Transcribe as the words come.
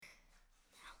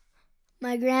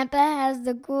My grandpa has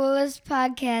the coolest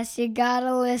podcast. You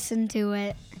gotta listen to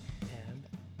it.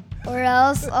 Or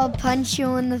else I'll punch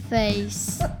you in the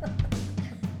face.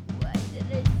 Why did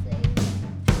I say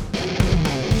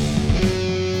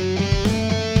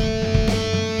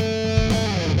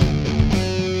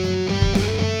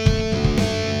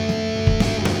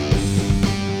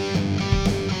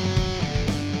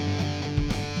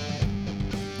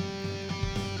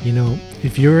You know,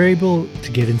 if you're able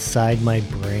to get inside my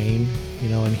brain,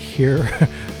 and hear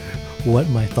what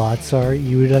my thoughts are,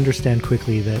 you would understand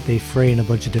quickly that they fray in a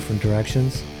bunch of different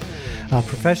directions.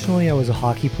 Professionally, I was a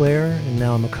hockey player, and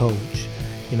now I'm a coach.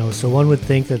 So one would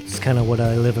think that's kind of what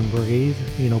I live and breathe,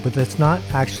 but that's not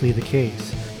actually the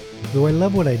case. Though I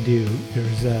love what I do,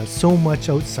 there's so much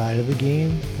outside of the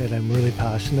game that I'm really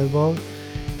passionate about.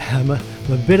 I'm a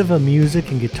bit of a music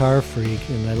and guitar freak,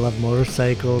 and I love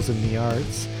motorcycles and the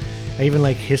arts. I even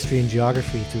like history and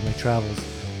geography through my travels.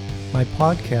 My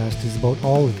podcast is about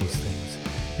all of these things,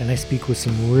 and I speak with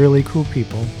some really cool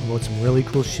people about some really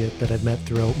cool shit that I've met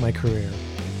throughout my career.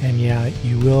 And yeah,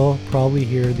 you will probably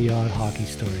hear the odd hockey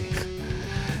story.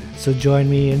 So join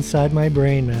me inside my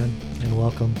brain, man, and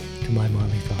welcome to my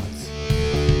Motley Thoughts.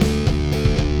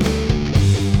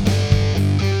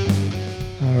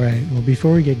 All right, well,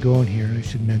 before we get going here, I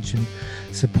should mention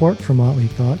support for Motley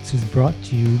Thoughts is brought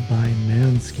to you by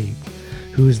Manscaped,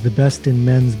 who is the best in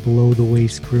men's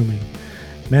below-the-waist grooming.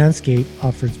 Manscaped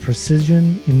offers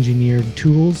precision-engineered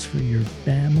tools for your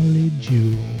family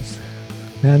jewels.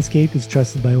 Manscaped is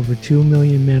trusted by over 2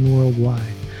 million men worldwide.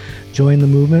 Join the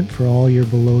movement for all your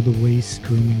below-the-waist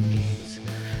grooming needs.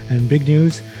 And big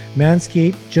news,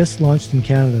 Manscaped just launched in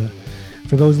Canada.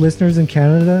 For those listeners in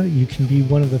Canada, you can be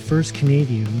one of the first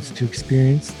Canadians to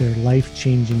experience their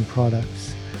life-changing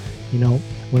products.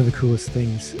 One of the coolest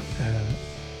things,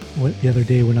 the other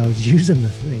day when I was using the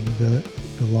thing, the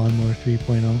Lawnmower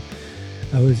 3.0,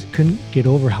 I couldn't get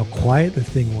over how quiet the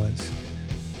thing was.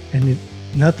 And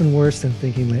nothing worse than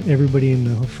thinking that everybody in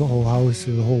the whole house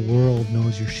or the whole world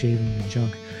knows you're shaving the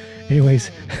junk.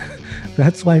 Anyways,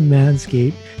 that's why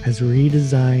Manscaped has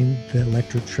redesigned the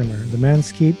electric trimmer. The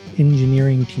Manscaped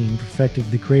engineering team perfected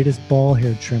the greatest ball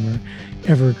hair trimmer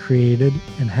ever created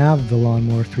and have the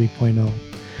Lawnmower 3.0.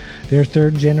 Their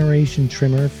third generation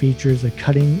trimmer features a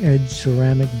cutting edge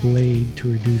ceramic blade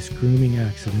to reduce grooming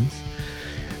accidents.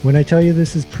 When I tell you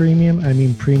this is premium, I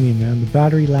mean premium, man. The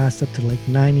battery lasts up to like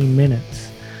 90 minutes,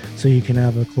 so you can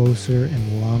have a closer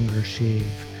and longer shave.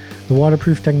 The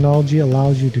waterproof technology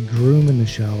allows you to groom in the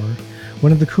shower.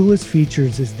 One of the coolest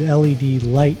features is the LED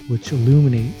light, which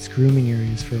illuminates grooming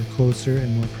areas for a closer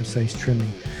and more precise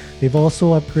trimming. They've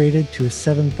also upgraded to a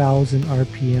 7,000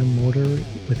 RPM motor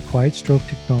with quiet stroke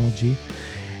technology.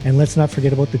 And let's not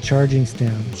forget about the charging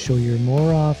stand. Show you're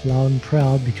more off loud and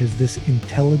proud because this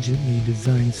intelligently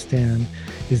designed stand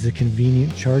is a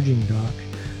convenient charging dock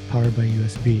powered by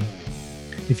USB.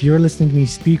 If you're listening to me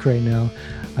speak right now,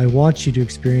 I want you to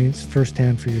experience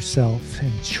firsthand for yourself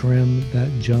and trim that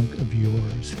junk of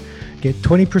yours. Get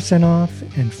 20% off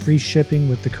and free shipping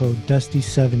with the code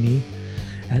DUSTY70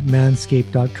 at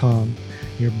manscaped.com.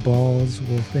 Your balls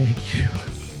will thank you.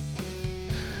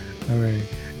 All right,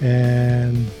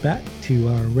 and back to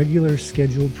our regular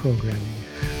scheduled programming.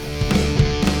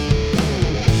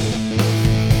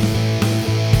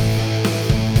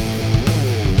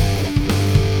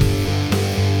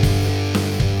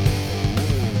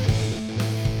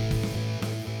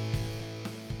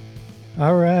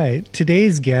 All right.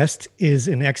 Today's guest is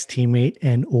an ex-teammate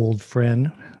and old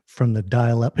friend from the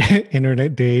dial-up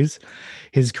internet days.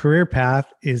 His career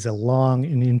path is a long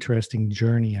and interesting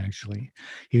journey, actually.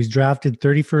 He was drafted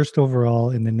 31st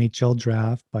overall in the NHL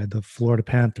draft by the Florida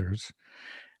Panthers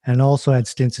and also had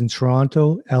stints in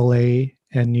Toronto, LA,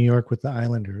 and New York with the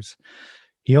Islanders.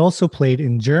 He also played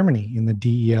in Germany in the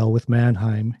DEL with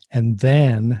Mannheim and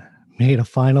then made a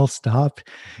final stop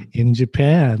in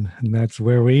Japan, and that's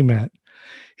where we met.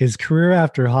 His career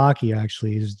after hockey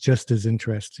actually is just as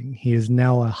interesting. He is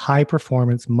now a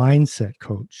high-performance mindset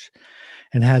coach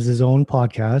and has his own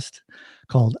podcast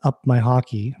called Up My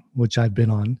Hockey, which I've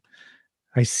been on.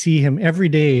 I see him every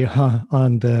day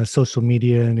on the social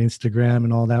media and Instagram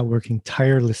and all that, working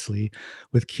tirelessly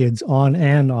with kids on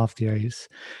and off the ice.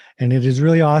 And it is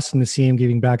really awesome to see him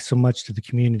giving back so much to the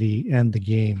community and the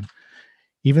game.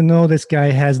 Even though this guy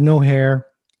has no hair,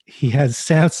 he has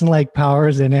Samson-like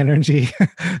powers and energy.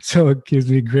 So it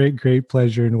gives me great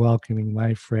pleasure in welcoming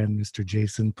my friend, Mr.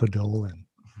 Jason Podolin.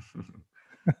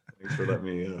 Thanks for letting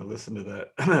me listen to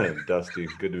that, Dusty.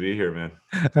 Good to be here, man.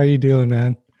 How you doing,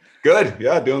 man? Good.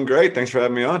 Yeah, doing great. Thanks for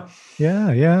having me on.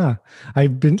 Yeah, yeah.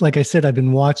 Like I said, I've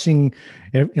been watching,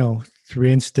 through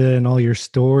Insta and all your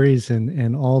stories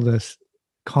and all this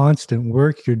constant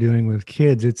work you're doing with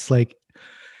kids. It's like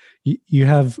you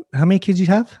have how many kids you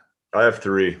have? I have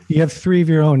three. You have three of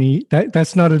your own.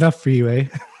 That's not enough for you, eh?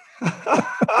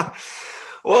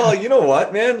 Well, you know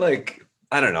what, man? Like,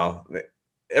 I don't know.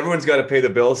 Everyone's got to pay the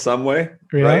bills some way,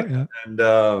 Yeah, right? yeah,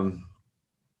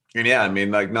 And yeah, I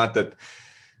mean, like, not that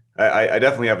I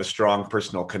definitely have a strong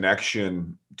personal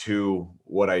connection to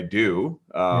what I do.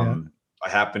 yeah, I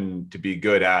happen to be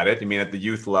good at it. I mean, at the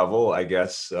youth level, I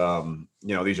guess,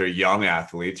 these are young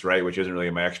athletes, right? Which isn't really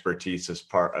my expertise as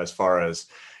far as,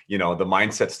 the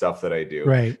mindset stuff that I do.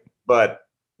 right. But,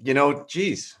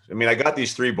 geez, I mean, I got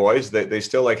these three boys that they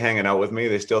still like hanging out with me.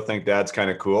 They still think dad's kind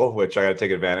of cool, which I got to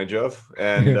take advantage of.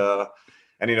 And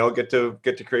get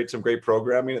to create some great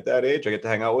programming at that age. I get to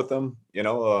hang out with them,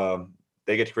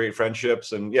 they get to create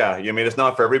friendships. And yeah, I mean, it's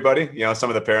not for everybody. Some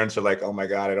of the parents are like, oh my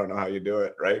God, I don't know how you do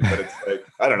it. Right. But it's like,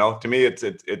 I don't know. To me, it's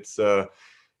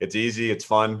easy. It's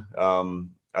fun.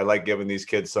 I like giving these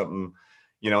kids something,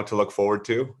 to look forward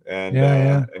to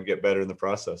and get better in the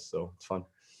process. So it's fun.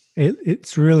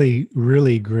 It's really,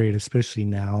 really great, especially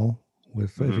now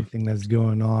with everything that's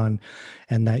going on,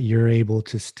 and that you're able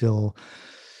to still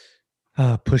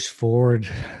push forward,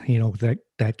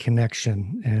 that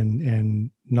connection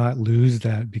and not lose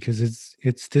that, because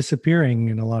it's disappearing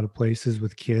in a lot of places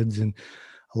with kids, and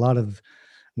a lot of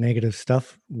negative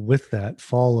stuff with that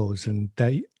follows. And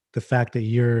that the fact that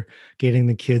you're getting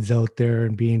the kids out there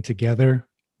and being together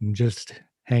and just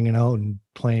hanging out and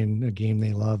playing a game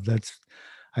they love,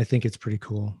 I think it's pretty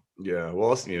cool. Yeah,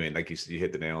 well, I mean, like you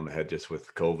hit the nail on the head just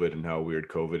with COVID and how weird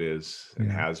COVID is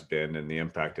and has been, and the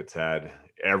impact it's had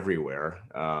everywhere.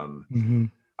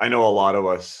 I know a lot of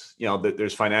us,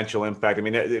 there's financial impact. I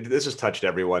mean, this has touched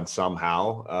everyone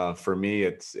somehow. For me,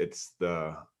 it's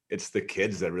the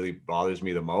kids that really bothers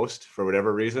me the most for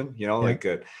whatever reason.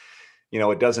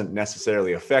 It doesn't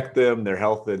necessarily affect them. Their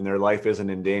health and their life isn't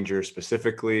in danger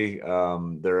specifically.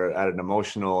 They're at an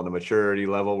emotional and a maturity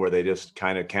level where they just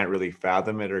kind of can't really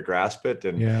fathom it or grasp it.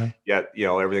 And yet,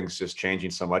 everything's just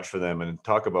changing so much for them. And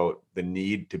talk about the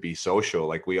need to be social.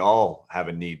 Like, we all have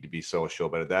a need to be social,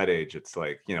 but at that age, it's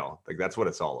like, like that's what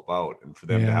it's all about. And for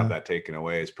them to have that taken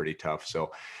away is pretty tough.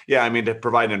 So yeah, I mean, to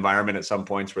provide an environment at some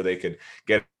points where they could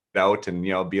get out and,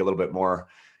 be a little bit more,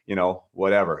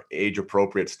 whatever age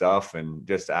appropriate stuff, and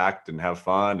just act and have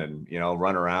fun and,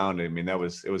 run around. I mean, it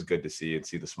was good to see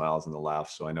the smiles and the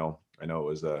laughs. So I know it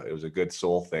was a good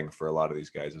soul thing for a lot of these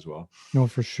guys as well. No,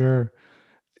 for sure.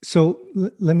 So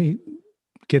let me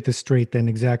get this straight then.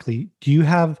 Exactly. Do you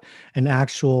have an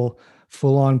actual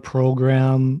full on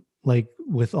program, like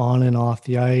with on and off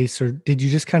the ice, or did you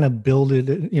just kind of build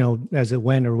it, as it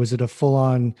went, or was it a full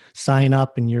on sign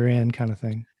up and you're in kind of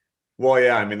thing? Well,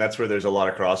 yeah, I mean, that's where there's a lot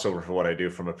of crossover for what I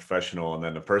do from a professional and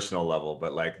then a personal level.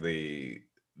 But like the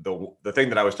thing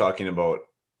that I was talking about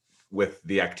with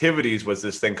the activities was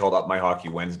this thing called Up My Hockey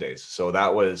Wednesdays. So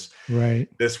that was right.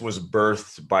 This was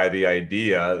birthed by the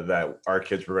idea that our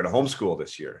kids were going to homeschool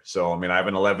this year. So, I mean, I have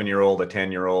an 11-year-old, a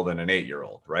 10-year-old, and an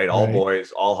 8-year-old, right? All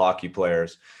boys, all hockey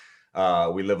players.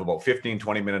 We live about 15,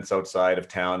 20 minutes outside of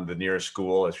town. The nearest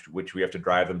school, which we have to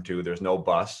drive them to, there's no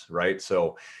bus, right?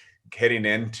 So heading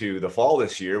into the fall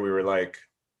this year, we were like,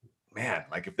 man,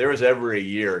 like if there was ever a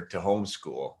year to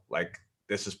homeschool, like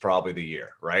this is probably the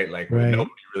year, right? Like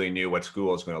nobody really knew what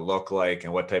school was going to look like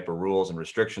and what type of rules and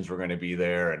restrictions were going to be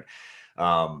there.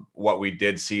 And what we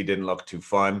did see didn't look too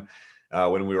fun.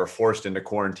 When we were forced into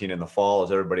quarantine in the fall,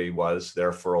 as everybody was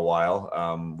there for a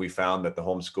while, we found that the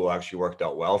homeschool actually worked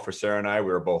out well for Sarah and I.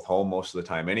 We were both home most of the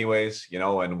time anyways,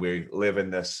 and we live in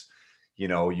this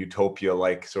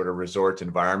utopia-like sort of resort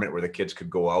environment where the kids could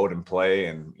go out and play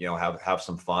and, have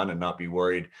some fun and not be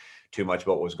worried too much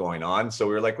about what was going on. So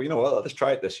we were like, well, you know what, let's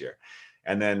try it this year.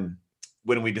 And then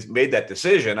when we just made that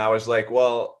decision, I was like,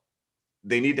 well,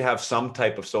 they need to have some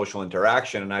type of social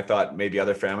interaction. And I thought maybe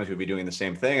other families would be doing the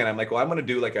same thing. And I'm like, well, I'm going to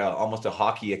do like almost a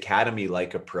hockey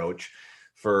academy-like approach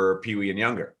for Pee Wee and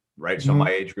younger, right? So my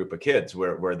age group of kids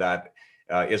where that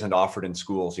isn't offered in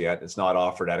schools yet. It's not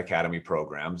offered at academy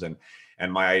programs. And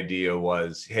my idea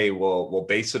was, hey, we'll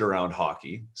base it around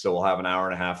hockey. So we'll have an hour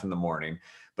and a half in the morning,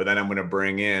 but then I'm going to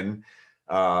bring in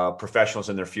professionals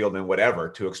in their field and whatever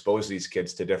to expose these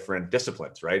kids to different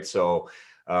disciplines, right? So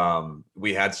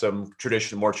we had some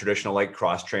more traditional like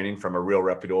cross training from a real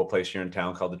reputable place here in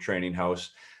town called the Training House.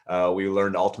 We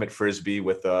learned ultimate Frisbee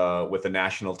with a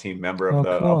national team member of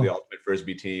the ultimate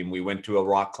Frisbee team. We went to a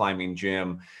rock climbing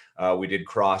gym. We did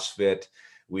CrossFit.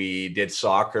 We did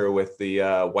soccer with the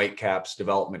Whitecaps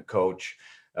development coach.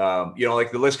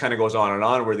 Like the list kind of goes on and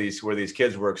on where these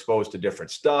kids were exposed to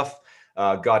different stuff.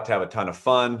 Got to have a ton of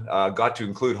fun, got to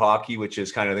include hockey, which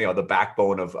is kind of, the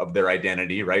backbone of their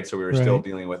identity. Right. So we were still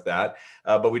dealing with that.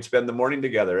 But we'd spend the morning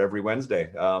together every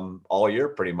Wednesday, all year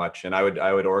pretty much. And I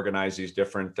would organize these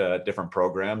different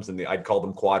programs, and I'd call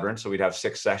them quadrants. So we'd have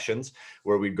 6 sessions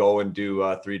where we'd go and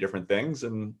do 3 different things.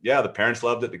 And yeah, the parents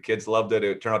loved it. The kids loved it.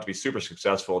 It turned out to be super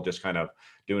successful, just kind of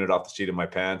doing it off the seat of my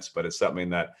pants. But it's something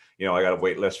that, I got a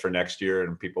wait list for next year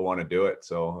and people want to do it.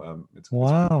 So it's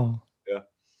wow. Yeah.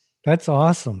 That's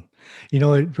awesome.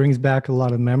 It brings back a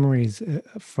lot of memories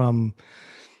from,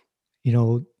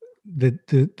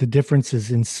 the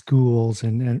differences in schools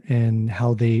and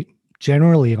how they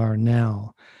generally are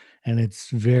now. And it's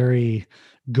very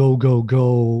go,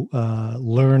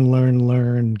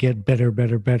 learn, get better.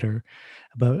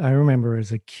 But I remember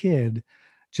as a kid,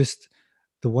 just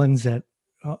the ones that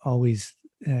always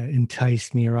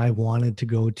enticed me or I wanted to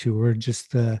go to were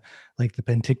just like the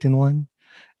Penticton one.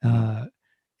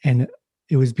 And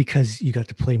it was because you got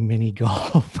to play mini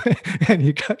golf and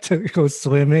you got to go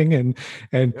swimming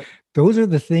and those are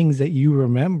the things that you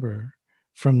remember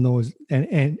from those,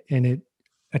 and it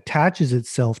attaches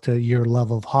itself to your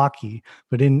love of hockey.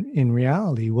 But in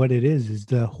reality, what it is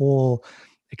the whole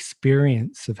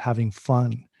experience of having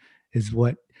fun is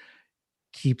what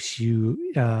keeps you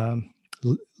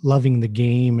loving the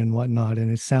game and whatnot.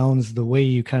 And it sounds, the way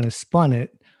you kind of spun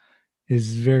it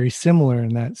is very similar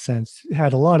in that sense. It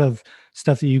had a lot of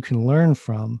stuff that you can learn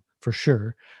from, for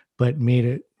sure, but made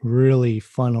it really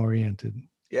fun oriented.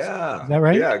 Yeah. Is that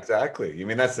right? Yeah, exactly.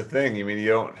 That's the thing.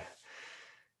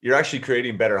 You're actually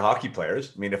creating better hockey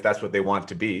players. If that's what they want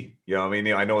to be,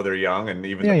 I know they're young, and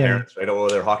even the parents, I know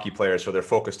they're hockey players, so they're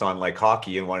focused on like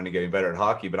hockey and wanting to get better at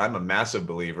hockey. But I'm a massive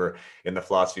believer in the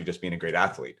philosophy of just being a great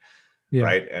athlete,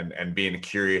 right? And being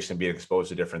curious and being exposed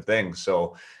to different things.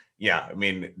 So yeah,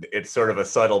 it's sort of a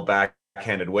subtle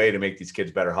backhanded way to make these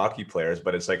kids better hockey players,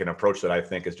 but it's like an approach that I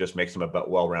think just makes them a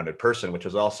well-rounded person, which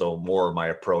is also more my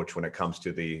approach when it comes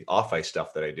to the off-ice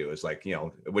stuff that I do, is like,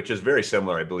 which is very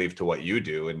similar, I believe, to what you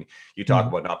do. And you talk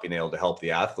about not being able to help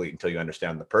the athlete until you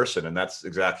understand the person. And that's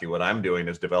exactly what I'm doing,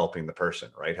 is developing the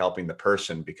person, right? Helping the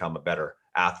person become a better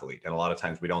athlete. And a lot of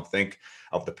times we don't think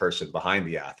of the person behind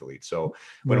the athlete. So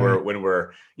when we're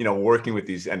working with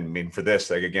these, and for this,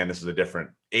 like, again, this is a different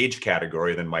age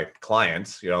category than my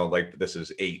clients, like this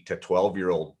is 8 to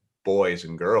 12-year-old boys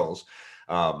and girls.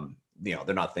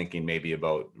 They're not thinking maybe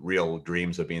about real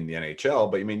dreams of being in the NHL,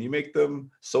 but you make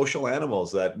them social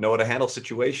animals that know how to handle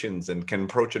situations and can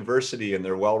approach adversity, and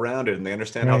they're well-rounded and they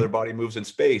understand how their body moves in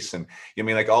space. And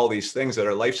like all these things that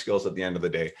are life skills at the end of the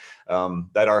day,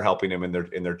 that are helping them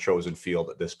in their chosen field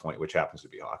at this point, which happens to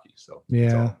be hockey. So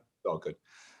it's all good.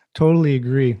 Totally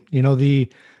agree.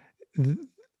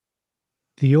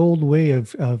 The old way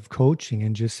of coaching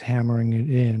and just hammering it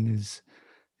in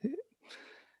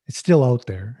it's still out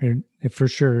there, and for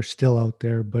sure still out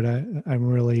there. But I'm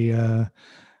really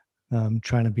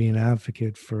trying to be an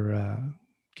advocate for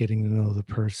getting to know the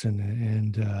person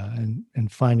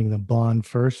and finding the bond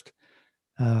first,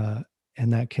 and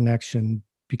that connection,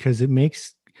 because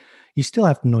you still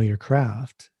have to know your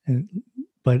craft.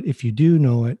 But if you do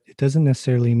know it, it doesn't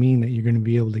necessarily mean that you're going to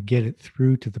be able to get it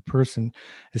through to the person,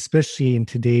 especially in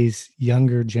today's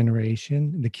younger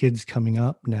generation, the kids coming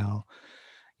up now.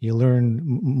 You learn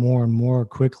more and more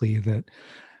quickly that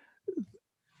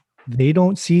they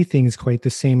don't see things quite the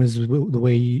same as the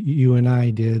way you and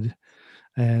I did,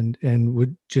 and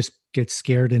would just get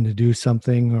scared into do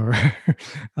something, or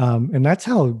and that's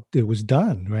how it was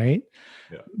done, right?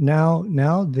 Yeah.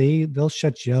 Now they'll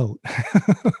shut you out.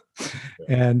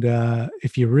 And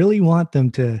if you really want them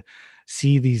to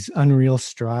see these unreal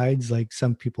strides, like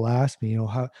some people ask me,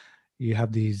 how you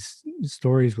have these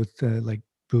stories with like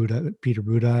Peter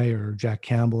Budaj or Jack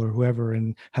Campbell or whoever,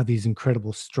 and have these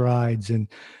incredible strides, and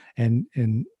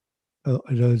it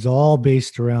is all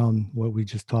based around what we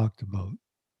just talked about,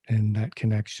 and that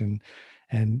connection.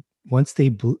 And once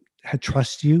they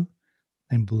trust you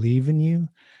and believe in you,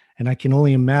 and I can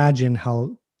only imagine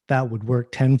how that would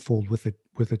work tenfold with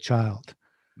a child.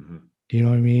 Mm-hmm. Do you know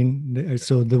what I mean?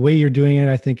 So the way you're doing it,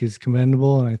 I think, is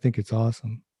commendable, and I think it's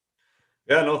awesome.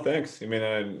 Yeah, no, thanks.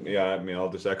 I'll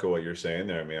just echo what you're saying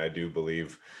there. I do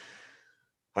believe,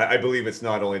 I believe it's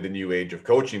not only the new age of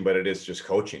coaching, but it is just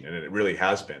coaching. And it really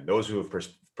has been. Those who have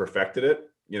perfected it,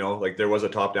 like there was a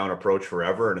top-down approach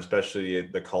forever, and especially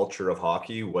the culture of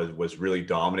hockey was really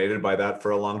dominated by that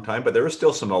for a long time. But there were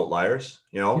still some outliers,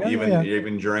 Yeah,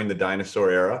 even during the dinosaur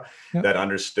era, yeah. that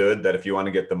understood that if you want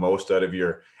to get the most out of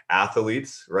your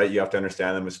athletes, right, you have to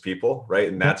understand them as people, right,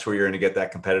 and that's where you're going to get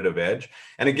that competitive edge.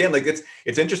 And again, like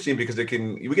it's interesting because we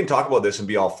can talk about this and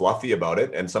be all fluffy about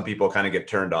it, and some people kind of get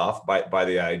turned off by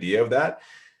the idea of that.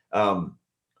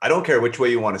 I don't care which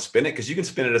way you want to spin it, because you can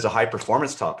spin it as a high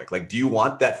performance topic. Like, do you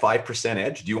want that 5%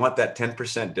 edge? Do you want that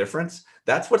 10% difference?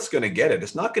 That's what's going to get it.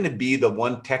 It's not going to be the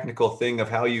one technical thing of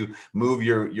how you move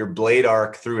your blade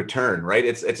arc through a turn, right?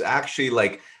 It's actually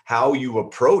like how you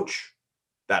approach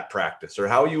that practice, or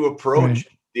how you approach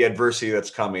the adversity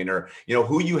that's coming, or,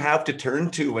 who you have to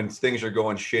turn to when things are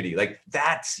going shitty. Like,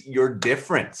 that's your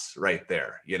difference right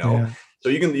there, So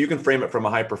you can frame it from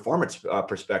a high performance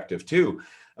perspective too.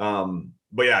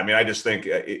 But yeah, I mean, I just think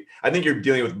I think you're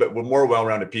dealing with more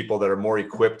well-rounded people that are more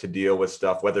equipped to deal with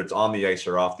stuff, whether it's on the ice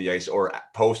or off the ice or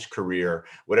post-career,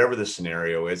 whatever the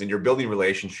scenario is. And you're building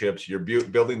relationships, you're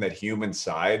building that human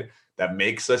side that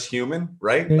makes us human,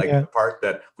 right? The part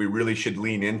that we really should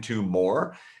lean into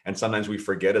more. And sometimes we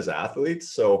forget as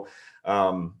athletes. So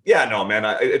no, man,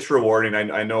 it's rewarding.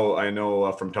 I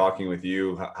know from talking with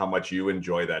you how much you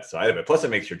enjoy that side of it. Plus it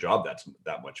makes your job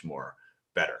that much more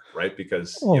better, right?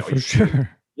 Because for sure.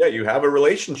 You have a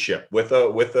relationship with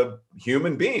a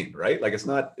human being, right? Like, it's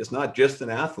not just an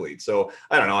athlete. So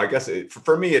I don't know, I guess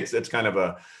for me it's kind of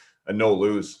a no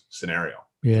lose scenario.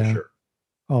 Yeah. For sure.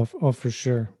 Oh, for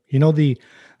sure. The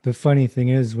funny thing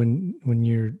is when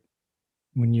you're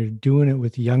doing it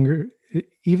with younger,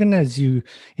 even as you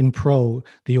in pro,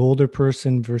 the older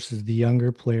person versus the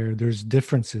younger player, there's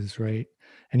differences, right?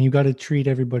 And you got to treat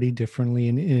everybody differently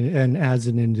and as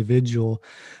an individual.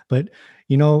 But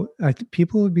I think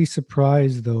people would be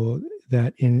surprised though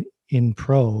that in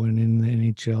pro and in the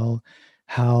NHL,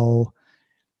 how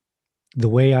the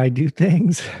way I do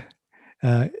things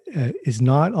is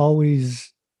not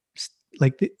always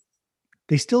like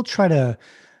they still try to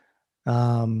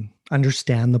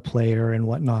understand the player and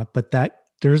whatnot, but that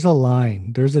there's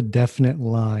a definite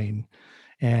line.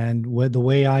 And the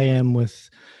way I am with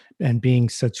and being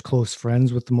such close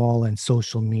friends with them all, and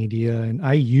social media, and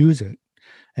I use it,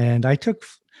 and I took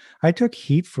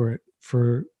heat for it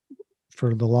for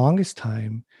the longest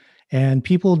time, and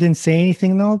people didn't say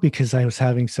anything though, because I was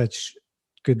having such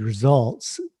good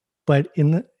results. But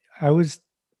I was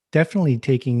definitely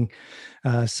taking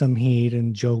some heat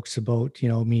and jokes about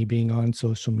me being on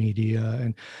social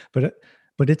media, but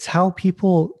it's how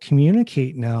people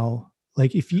communicate now.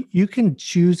 Like, if you can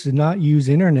choose to not use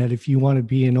internet if you want to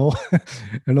be an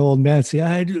old man, say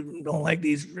I don't like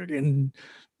these friggin'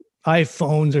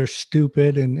 iPhones are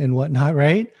stupid and whatnot,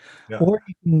 right? Yeah. Or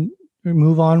you can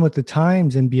move on with the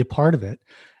times and be a part of it.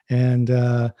 And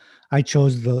I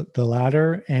chose the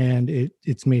latter, and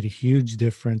it's made a huge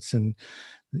difference. And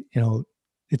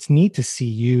it's neat to see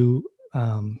you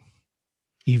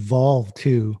evolve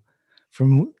too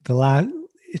from the last.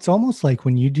 It's almost like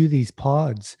when you do these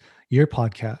your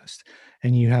podcast,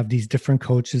 and you have these different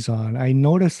coaches on, I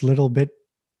notice little bit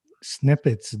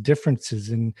snippets, differences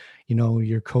in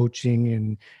your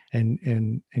coaching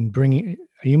and bringing.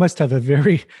 You must have a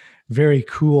very, very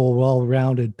cool,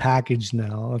 well-rounded package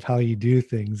now of how you do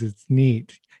things. It's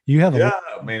neat. You have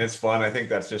I mean, it's fun. I think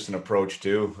that's just an approach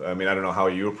too. I mean, I don't know how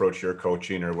you approach your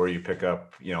coaching or where you pick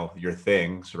up your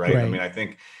things, right? I mean, I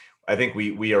think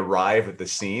we arrive at the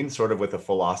scene sort of with a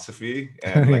philosophy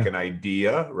and like an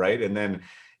idea, right? And then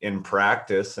in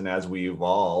practice and as we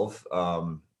evolve,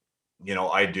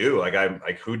 I do like, I'm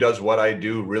like, who does what I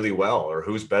do really well, or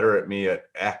who's better at me at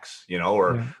X,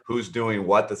 or who's doing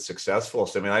what that's successful.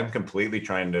 So I mean, I'm completely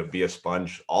trying to be a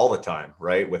sponge all the time,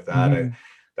 right? With that,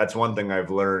 that's one thing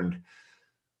I've learned.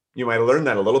 You might learn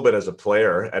that a little bit as a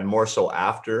player, and more so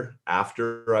after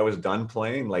I was done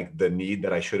playing, like the need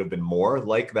that I should have been more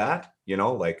like that,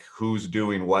 like who's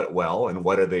doing what well and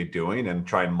what are they doing, and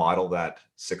try and model that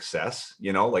success,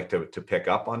 like to pick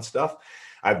up on stuff.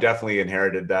 I've definitely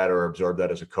inherited that or absorbed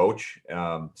that as a coach.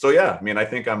 So yeah, I mean, I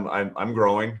think I'm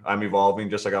growing, I'm evolving,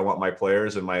 just like I want my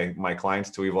players and my clients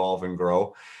to evolve and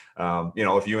grow.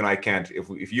 If you and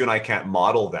I can't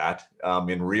model that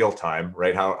in real time,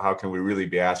 right? How can we really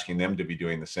be asking them to be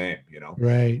doing the same?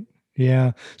 Right.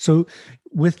 Yeah. So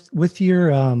with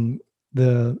your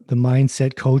the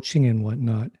mindset coaching and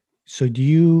whatnot. So do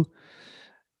you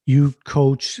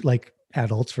coach like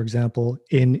adults, for example?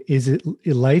 Is it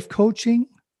life coaching,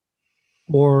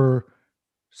 or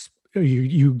are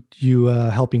you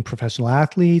helping professional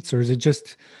athletes, or is it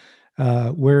just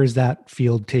where does that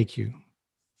field take you?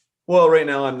 Well, right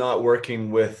now I'm not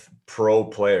working with pro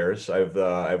players.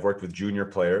 I've worked with junior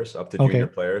players up to junior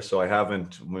Okay. players, so I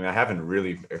haven't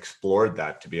really explored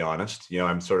that, to be honest.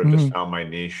 I'm sort of just Hmm. found my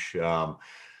niche.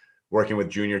 Working with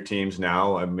junior teams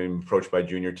now. I'm being approached by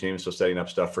junior teams, so setting up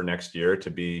stuff for next year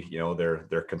to be,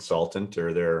 their consultant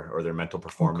or their mental Oh,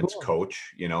 performance cool.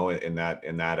 coach, in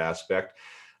that aspect.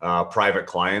 Private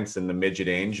clients in the midget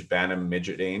age, Bantam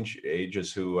midget age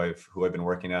is who I've been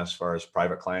working as far as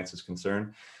private clients is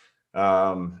concerned.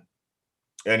 Um,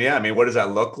 and yeah, I mean, what does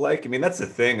that look like? I mean, that's the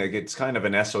thing. Like, it's kind of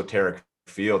an esoteric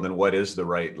field, and what is the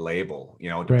right label, to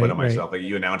put Right, on right. myself? Like,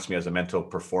 you announced me as a mental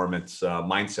performance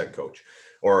mindset coach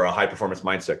or a high performance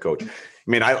mindset coach. I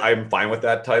mean, I'm fine with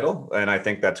that title, and I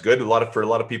think that's good. For a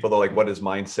lot of people, though, like, what does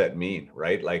mindset mean,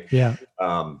 right? Like, Yeah.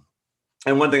 um,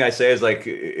 and one thing I say is, like,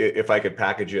 if I could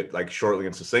package it like shortly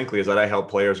and succinctly, is that I help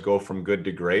players go from good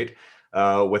to great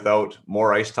without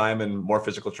more ice time and more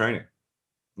physical training.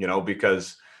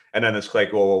 Because, and then it's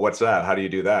like, well, what's that? How do you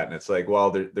do that? And it's like, well,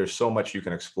 there's so much you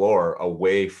can explore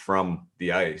away from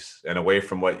the ice and away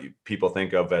from what people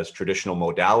think of as traditional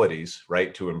modalities,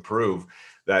 right, to improve,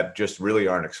 that just really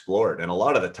aren't explored. And a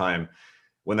lot of the time,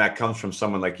 when that comes from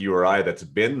someone like you or I that's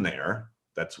been there,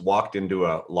 that's walked into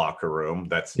a locker room,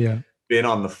 that's Yeah. been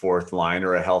on the fourth line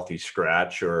or a healthy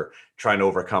scratch or trying to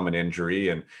overcome an injury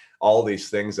and all these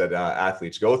things that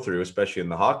athletes go through, especially in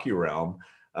the hockey realm,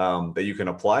 that you can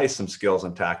apply some skills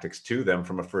and tactics to them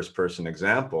from a first person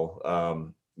example.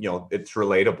 It's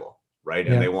relatable, right?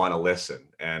 And Yeah. they want to listen.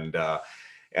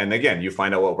 And again, you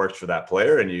find out what works for that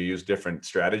player and you use different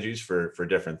strategies for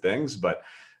different things. But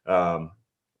I'm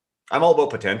all about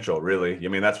potential, really. I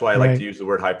mean, that's why I like to Right. use the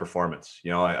word high performance.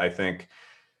 I think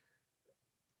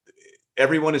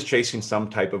everyone is chasing some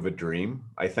type of a dream.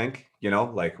 I think,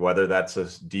 like whether that's a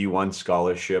D1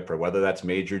 scholarship or whether that's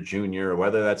major junior or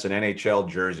whether that's an NHL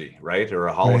jersey, right? Or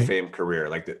a Hall of Right. Fame career.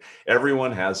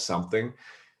 Everyone has something.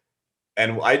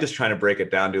 And I just trying to break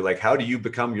it down to, like, how do you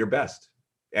become your best?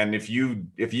 And if you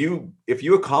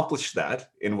accomplish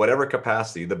that in whatever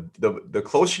capacity, the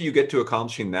closer you get to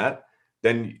accomplishing that,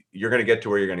 then you're going to get to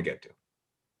where you're going to get to.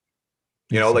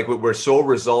 Makes sense. Like, we're so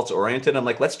results oriented. I'm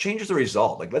like, let's change the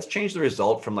result. Like, let's change the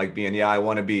result from like being, yeah, I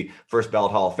want to be first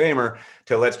ballot Hall of Famer,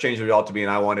 to let's change the result to being,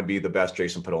 I want to be the best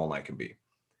Jason Podolak I can be.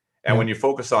 And Yeah. when you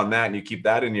focus on that and you keep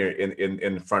that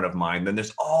in front of mind, then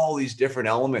there's all these different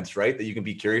elements, right, that you can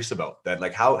be curious about. That,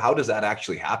 like, how does that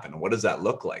actually happen? What does that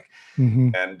look like? Hmm.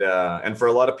 And for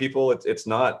a lot of people, it's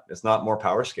not more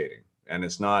power skating, and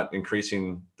it's not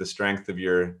increasing the strength of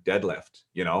your deadlift.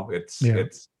 Yeah.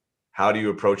 It's how do you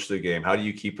approach the game? How do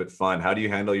you keep it fun? How do you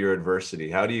handle your adversity?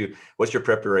 What's your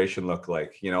preparation look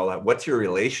like? What's your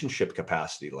relationship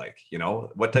capacity like?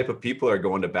 What type of people are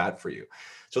going to bat for you?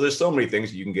 So there's so many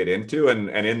things you can get into, and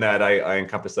in that, I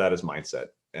encompass that as mindset.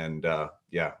 And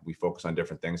yeah, we focus on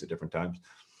different things at different times.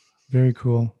 Very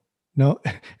cool. No,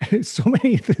 so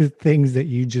many of the things that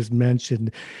you just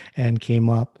mentioned and came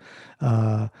up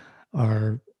uh,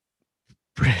 are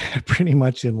pretty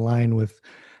much in line with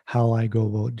how I go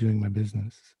about doing my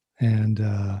business. And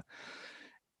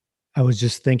I was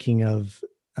just thinking of,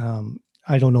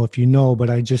 I don't know if you know, but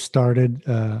I just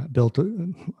built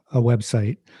a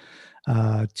website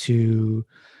to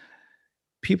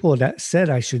people that said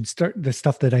I should start the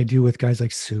stuff that I do with guys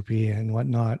like Soupy and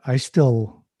whatnot. I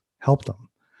still help them.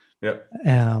 Yeah.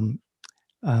 Um,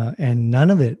 and none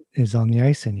of it is on the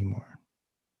ice anymore.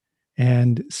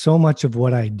 And so much of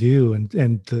what I do, and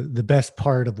the best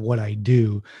part of what I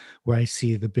do, where I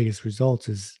see the biggest results,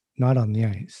 is not on the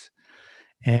ice.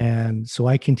 And so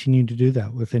I continue to do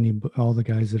that with all the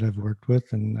guys that I've worked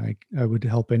with, and I would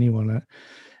help anyone.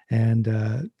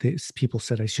 And people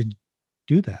said I should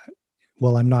do that.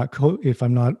 Well, I'm not if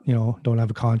I'm not, don't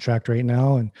have a contract right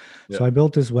now, and Yeah. so I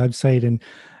built this website, and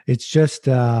it's just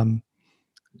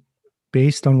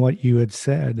based on what you had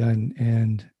said,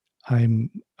 and I'm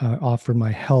offer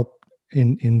my help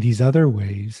in these other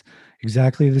ways,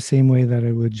 exactly the same way that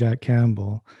I would Jack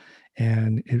Campbell,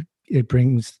 and it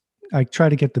brings. I try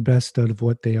to get the best out of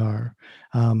what they are.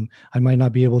 I might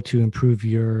not be able to improve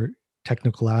your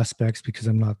technical aspects because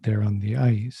I'm not there on the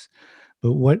ice,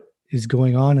 but what is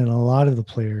going on in a lot of the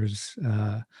players'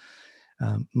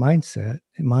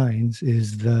 minds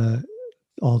is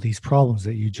all these problems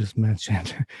that you just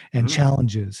mentioned and Mhm.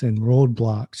 challenges and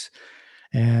roadblocks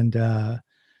and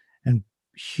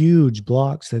huge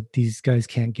blocks that these guys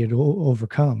can't get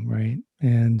overcome, right?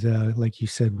 And like you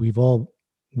said,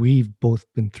 we've both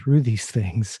been through these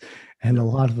things, and Yeah. a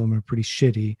lot of them are pretty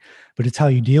shitty, but it's how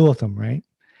you deal with them, right?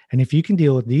 And if you can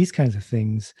deal with these kinds of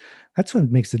things, that's what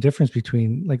makes the difference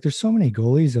between, like, there's so many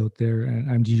goalies out there,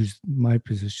 and I'm to use my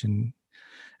position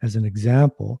as an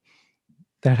example,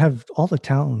 that have all the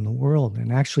talent in the world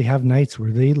and actually have nights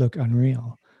where they look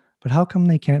unreal. But how come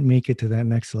they can't make it to that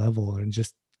next level and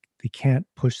just they can't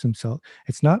push themselves?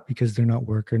 It's not because they're not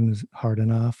working hard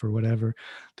enough or whatever.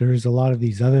 There's a lot of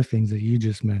these other things that you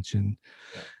just mentioned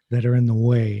that are in the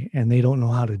way, and they don't know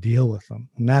how to deal with them.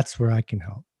 And that's where I can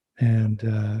help.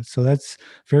 And so that's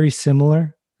very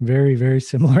similar, very, very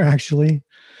similar actually.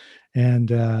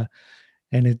 And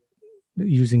it,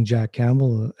 using Jack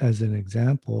Campbell as an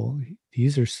example,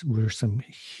 were some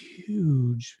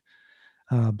huge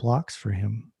blocks for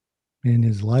him in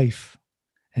his life.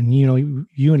 And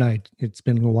you and I, it's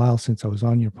been a while since I was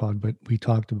on your pod, but we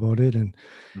talked about it and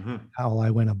how I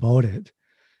went about it.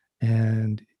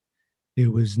 And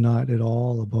it was not at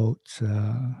all about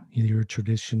your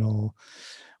traditional,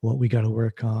 what we got to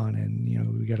work on,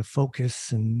 and we got to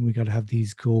focus and we got to have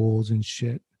these goals and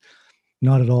shit.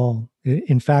 Not at all.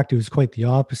 In fact, it was quite the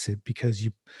opposite, because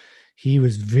he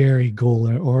was very goal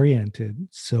oriented.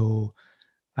 So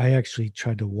I actually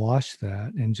tried to wash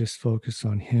that and just focus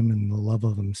on him and the love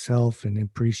of himself and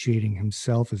appreciating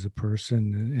himself as a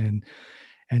person,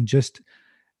 and just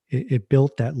it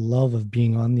built that love of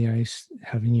being on the ice,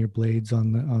 having your blades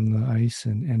on the ice,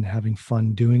 and having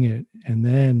fun doing it. And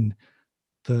then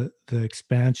the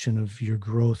expansion of your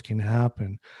growth can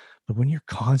happen. But when you're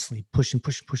constantly pushing,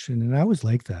 and I was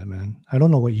like that, man. I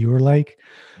don't know what you were like,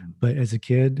 but as a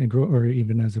kid or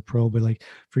even as a pro, but like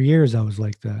for years I was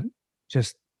like that.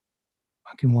 Just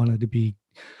fucking wanted to be,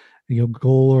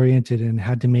 goal oriented and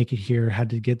had to make it here, had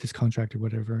to get this contract or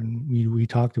whatever. And we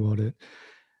talked about it,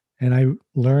 and I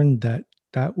learned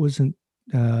that wasn't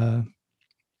it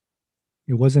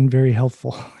wasn't very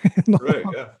helpful. Right.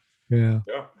 Yeah.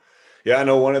 I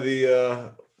know one of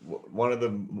the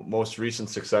most recent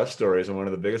success stories, and one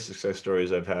of the biggest success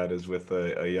stories I've had, is with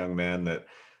a young man that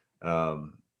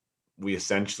we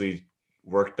essentially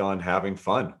worked on having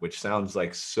fun, which sounds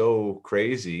like so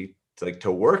crazy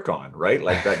to work on, right?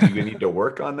 Like that you need to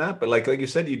work on that. But like you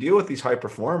said, you deal with these high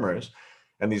performers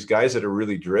and these guys that are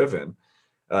really driven.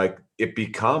 It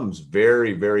becomes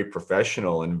very, very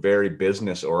professional and very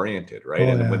business oriented,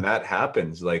 right? When that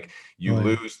happens, you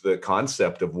lose the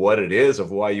concept of what it is,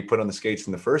 of why you put on the skates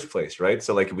in the first place, right?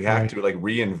 So we have to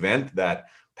reinvent that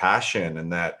passion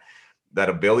and that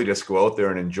ability to just go out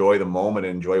there and enjoy the moment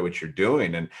and enjoy what you're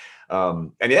doing. And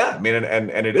yeah, I mean,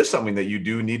 and it is something that you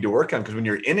do need to work on, because when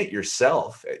you're in it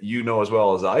yourself, as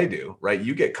well as I do, right?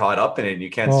 You get caught up in it and you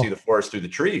can't see the forest through the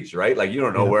trees, right? Like you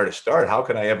don't know where to start. How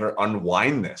can I ever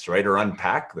unwind this, right? Or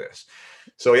unpack this?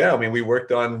 So yeah, I mean, we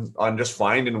worked on just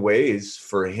finding ways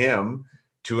for him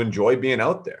to enjoy being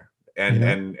out there. And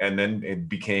then it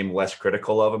became less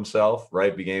critical of himself,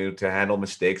 right? Began to handle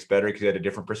mistakes better because he had a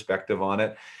different perspective on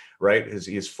it, right?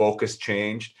 His focus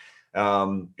changed.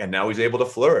 And now he's able to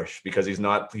flourish because he's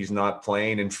not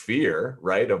playing in fear,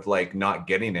 right? Of not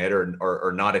getting it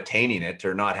or not attaining it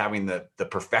or not having the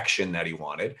perfection that he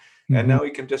wanted. Mm-hmm. And now he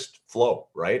can just flow.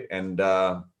 Right. And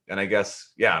I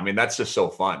guess, yeah, I mean, that's just so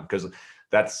fun, because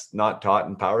that's not taught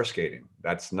in power skating.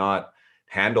 That's not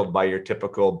handled by your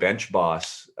typical bench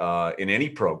boss, in any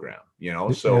program,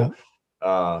 So,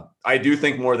 I do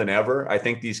think more than ever, I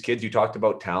think these kids, you talked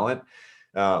about talent.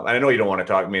 And I know you don't want to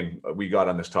talk. I mean, we got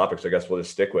on this topic, so I guess we'll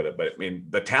just stick with it. But I mean,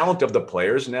 the talent of the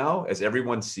players now, as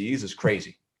everyone sees, is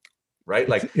crazy, right?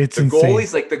 It's the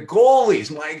goalies, the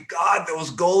goalies. My God,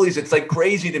 those goalies! It's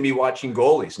crazy to me watching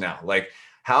goalies now.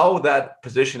 How that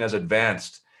position has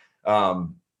advanced.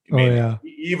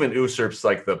 Even usurps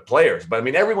the players. But I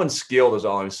mean, everyone's skilled is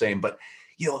all I'm saying. But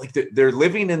they're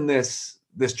living in this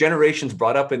generation's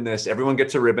brought up in this. Everyone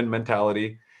gets a ribbon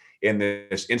mentality, in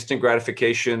this instant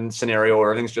gratification scenario where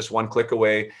everything's just one click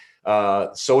away,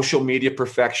 social media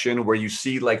perfection, where you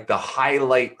see the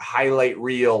highlight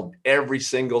reel every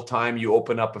single time you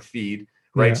open up a feed,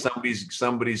 right? Yeah.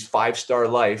 Somebody's 5-star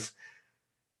life.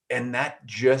 And that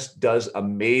just does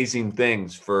amazing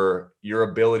things for your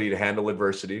ability to handle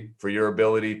adversity, for your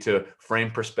ability to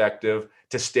frame perspective,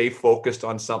 to stay focused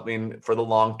on something for the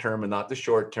long term and not the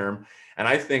short term. And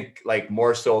I think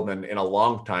more so than in a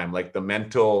long time, the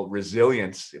mental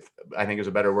resilience, I think is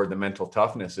a better word, the mental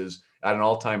toughness is at an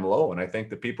all-time low. And I think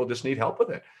that people just need help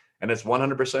with it. And it's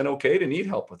 100% okay to need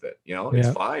help with it. It's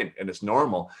fine and it's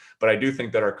normal. But I do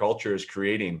think that our culture is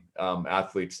creating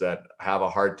athletes that have a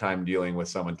hard time dealing with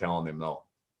someone telling them no.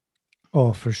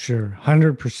 Oh, for sure.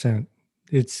 100%.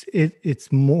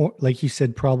 It's more, like you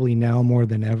said, probably now more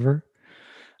than ever.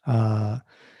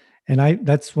 And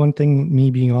that's one thing,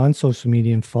 me being on social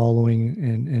media and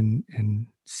following and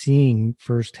seeing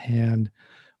firsthand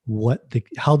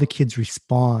how the kids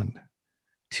respond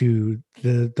to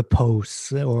the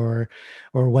posts or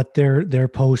what they're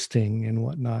posting and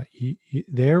whatnot.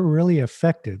 They're really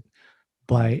affected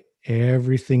by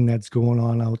everything that's going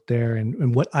on out there,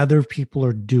 and what other people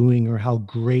are doing or how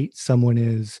great someone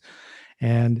is.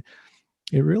 And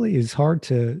it really is hard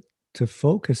to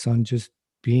focus on just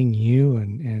being you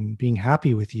and being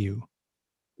happy with you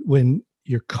when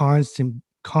you're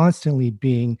constantly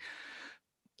being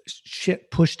shit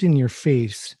pushed in your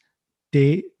face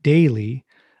daily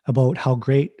about how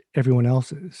great everyone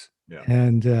else is. Yeah.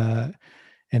 And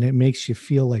it makes you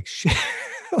feel like shit.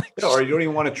 Or you don't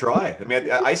even want to try. I mean,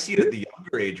 I see it at the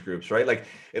younger age groups, right? Like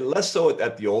less so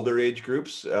at the older age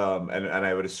groups, and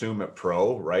I would assume at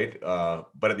pro, right?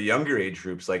 But at the younger age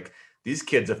groups, like these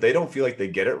kids, if they don't feel like they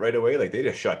get it right away, like they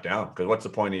just shut down. Because what's the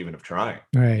point even of trying?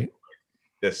 Right.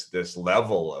 This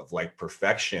level of like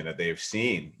perfection that they've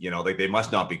seen, like they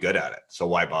must not be good at it. So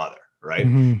why bother, right?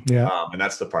 Mm-hmm. Yeah. And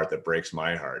that's the part that breaks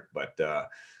my heart. But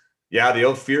yeah, the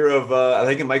old fear of, I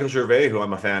think in Michael Gervais, who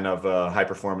I'm a fan of, high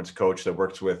performance coach that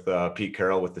works with Pete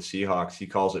Carroll with the Seahawks, he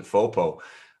calls it FOPO,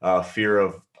 fear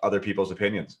of other people's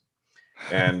opinions.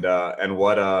 And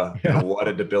what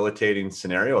a debilitating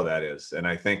scenario that is. And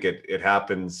I think it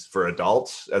happens for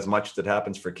adults as much as it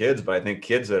happens for kids, but I think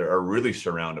kids are really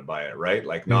surrounded by it, right?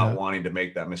 Like not wanting to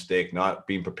make that mistake, not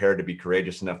being prepared to be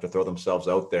courageous enough to throw themselves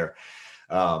out there.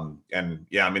 And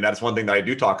yeah, I mean, that's one thing that I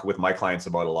do talk with my clients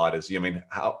about a lot is,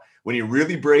 when you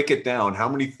really break it down, how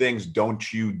many things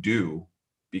don't you do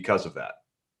because of that?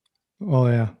 Oh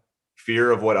yeah. Fear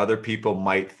of what other people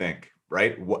might think,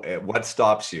 right? What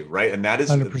stops you, right? And that is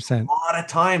 100%. A lot of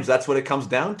times that's what it comes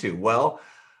down to. Well,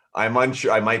 I'm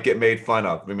unsure, I might get made fun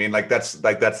of. I mean, that's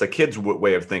a kid's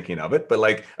way of thinking of it, but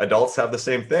like adults have the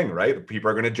same thing, right? People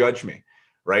are going to judge me,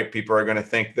 right? People are going to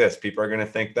think this, people are going to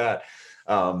think that.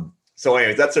 So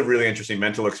anyways, that's a really interesting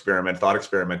thought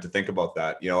experiment to think about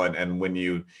that, and when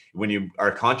you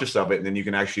are conscious of it, and then you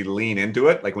can actually lean into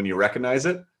it, like when you recognize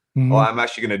it, Mm-hmm. oh, I'm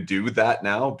actually going to do that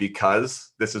now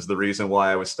because this is the reason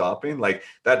why I was stopping. Like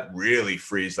that really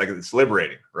frees, like it's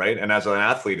liberating, right? And as an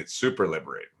athlete, it's super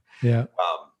liberating. Yeah.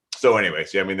 So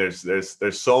anyways, yeah, I mean,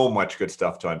 there's so much good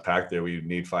stuff to unpack there. We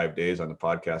need 5 days on the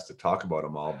podcast to talk about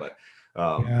them all, but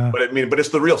it's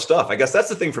the real stuff. I guess that's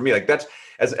the thing for me. Like that's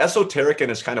as esoteric and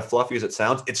as kind of fluffy as it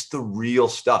sounds, it's the real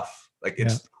stuff. Like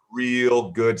it's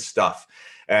real good stuff.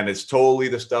 And it's totally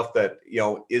the stuff that,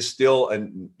 is still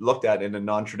looked at in a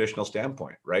non-traditional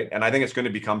standpoint. Right. And I think it's going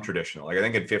to become traditional. Like I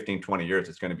think in 15, 20 years,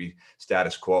 it's going to be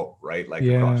status quo, right? Like,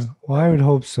 yeah, well, I would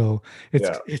hope so.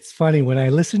 It's funny when I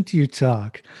listen to you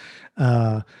talk,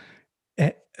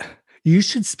 you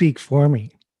should speak for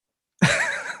me.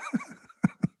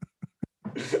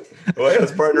 Well,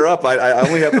 let's partner up. I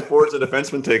only have the forwards and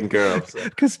defensemen taken care of.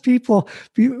 Because people,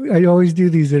 I always do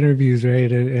these interviews,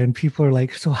 right? And people are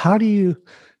like, so how do you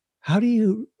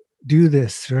do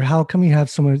this? Or how come you have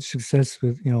so much success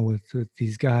with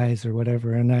these guys or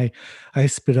whatever? And I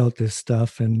spit out this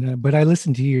stuff, but I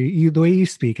listen to you, the way you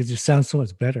speak, it just sounds so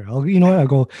much better.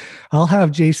 I'll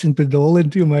have Jason Bedolin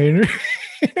do my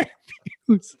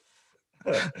interviews.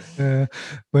 But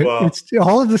it's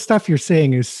all of the stuff you're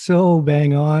saying is so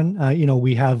bang on.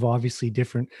 We have obviously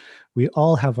we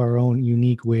all have our own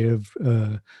unique way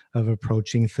of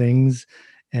approaching things,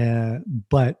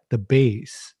 but the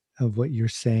base of what you're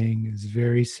saying is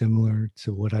very similar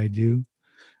to what I do.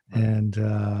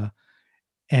 Right.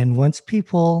 And once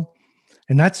people,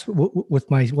 and that's with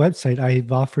my website,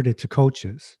 I've offered it to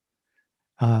coaches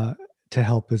to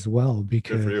help as well,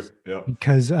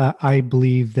 because I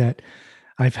believe that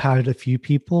I've had a few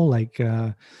people like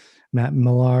Matt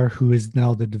Millar, who is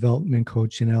now the development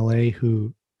coach in LA,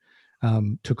 who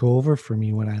took over for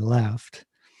me when I left.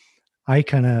 I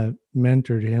kind of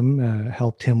mentored him,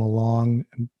 helped him along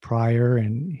prior,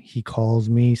 and he calls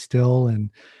me still.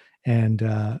 And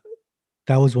that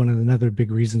was another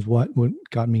big reasons what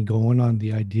got me going on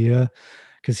the idea,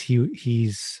 because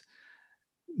he's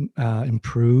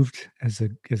improved as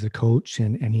a coach,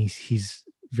 and he's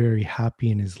very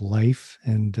happy in his life,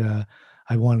 and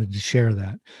I wanted to share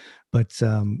that. But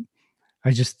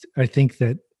I think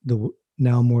that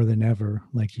now more than ever,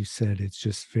 like you said, it's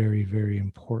just very, very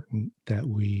important that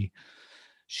we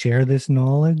share this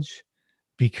knowledge,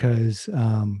 because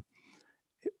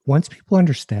once people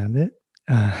understand it,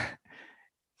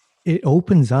 it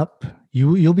opens up.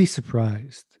 You'll be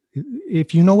surprised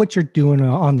if you know what you're doing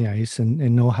on the ice and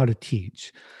know how to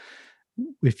teach.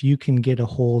 If you can get a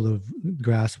hold of,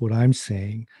 grasp what I'm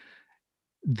saying,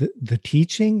 the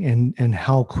teaching and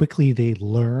how quickly they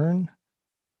learn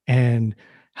and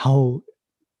how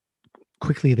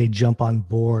quickly they jump on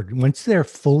board. Once they're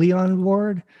fully on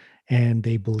board and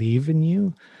they believe in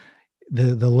you,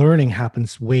 the learning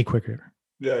happens way quicker.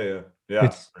 Yeah,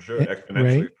 It's for sure.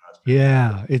 Exponentially right. faster.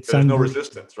 Yeah, it's There's no unbelievable.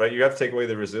 resistance, right? You have to take away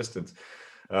the resistance.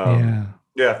 Yeah.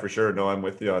 Yeah, for sure. No, I'm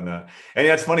with you on that. And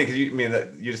yeah, it's funny because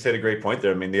you just hit a great point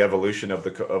there. I mean, the evolution of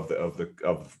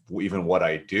of even what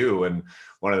I do, and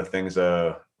one of the things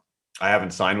I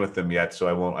haven't signed with them yet, so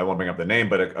I won't bring up the name,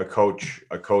 but a coach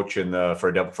in the for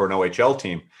an OHL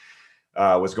team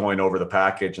was going over the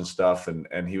package and stuff,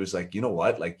 and he was like, you know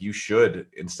what, like you should,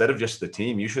 instead of just the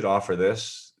team, you should offer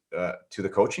this to the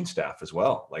coaching staff as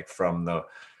well, like from the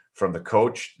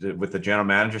coach with the general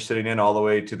manager sitting in all the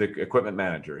way to the equipment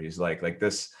manager. He's like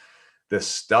this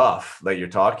stuff that you're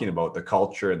talking about, the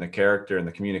culture and the character and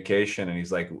the communication. And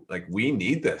he's like we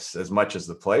need this as much as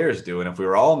the players do. And if we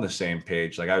were all on the same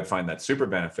page, like I would find that super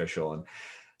beneficial. And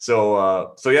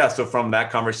so from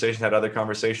that conversation, had other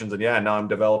conversations, and now I'm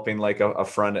developing like a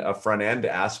front end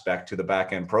aspect to the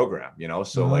back end program,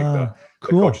 so like the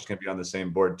Cool. coaches can be on the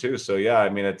same board too. So I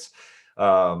mean, it's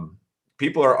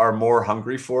people are more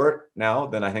hungry for it now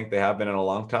than I think they have been in a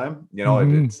long time.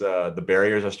 It's the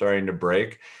barriers are starting to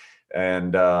break.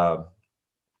 And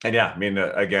yeah, I mean,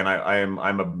 again,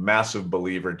 I'm a massive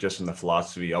believer just in the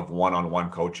philosophy of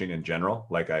one-on-one coaching in general.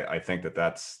 Like I think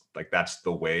that's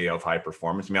the way of high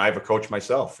performance. I mean, I have a coach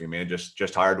myself. I mean, I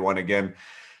just hired one again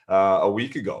a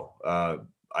week ago.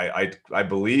 I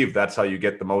believe that's how you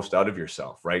get the most out of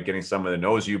yourself, right? Getting someone that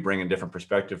knows you, bringing different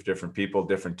perspectives, different people,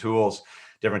 different tools,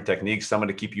 different techniques, someone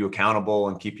to keep you accountable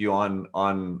and keep you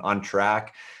on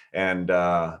track. And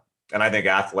I think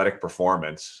athletic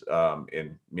performance,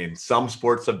 some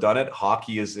sports have done it.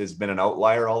 Hockey has been an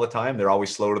outlier all the time. They're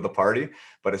always slow to the party,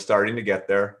 but it's starting to get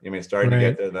there. I mean, it's starting to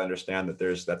get there to understand that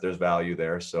there's value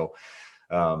there. So,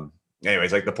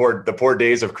 anyways, like the poor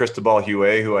days of Cristobal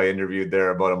Huet, who I interviewed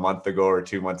there about a month ago or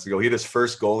 2 months ago. He had his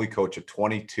first goalie coach at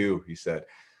 22. He said,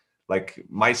 like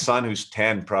my son who's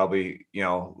 10 probably,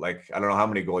 like I don't know how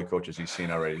many goalie coaches he's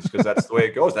seen already, because that's the way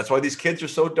it goes. That's why these kids are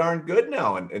so darn good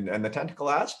now, and the technical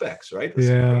aspects, right?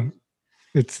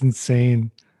 It's insane.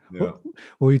 Yeah.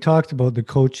 Well, you talked about the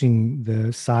coaching,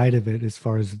 the side of it, as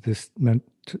far as this meant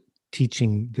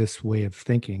teaching this way of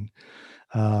thinking.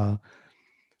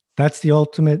 That's the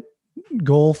ultimate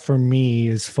goal for me,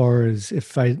 as far as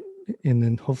and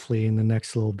then hopefully in the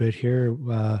next little bit here,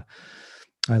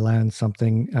 I land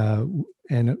something.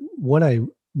 And what I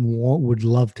would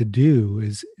love to do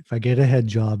is, if I get a head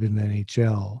job in the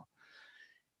NHL,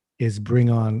 is bring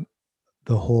on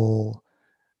the whole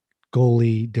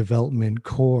goalie development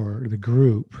core, the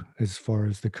group, as far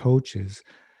as the coaches,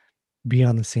 be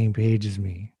on the same page as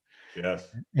me. Yes.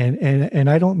 And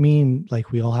I don't mean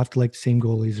like we all have to like the same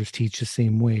goalies or teach the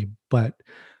same way, but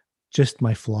just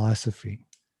my philosophy.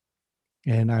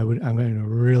 And I'm going to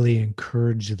really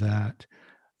encourage that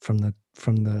from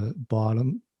the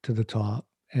bottom to the top,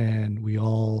 and we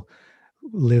all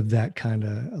live that kind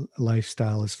of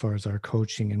lifestyle as far as our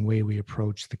coaching and way we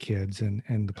approach the kids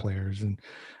and the players. And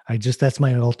that's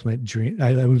my ultimate dream.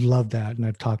 I would love that. And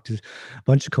I've talked to a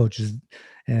bunch of coaches,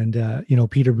 and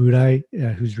Peter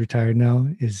Budaj, who's retired now,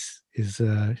 is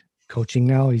coaching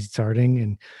now. He's starting,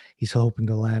 and he's hoping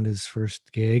to land his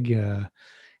first gig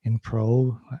in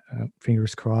pro,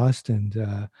 fingers crossed.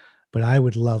 And but I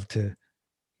would love to,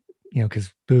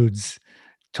 because Boods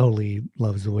totally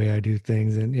loves the way I do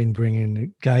things, and bring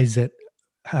in guys that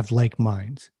have like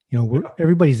minds.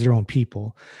 Everybody's their own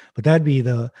people, but that'd be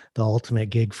the ultimate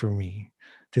gig for me,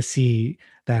 to see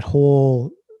that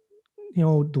whole,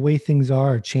 the way things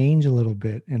are change a little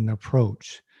bit in the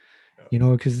approach,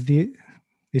 because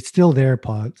it's still there,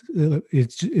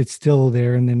 it's still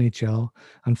there in the NHL.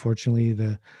 Unfortunately,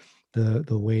 the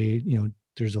way,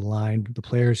 there's a line, the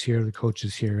players here, the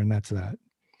coaches here, and that's that.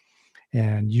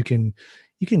 And you can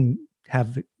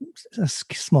have a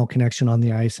small connection on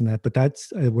the ice and that, but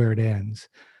that's where it ends.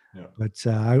 Yeah. But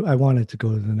I wanted to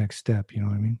go to the next step. You know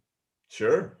what I mean?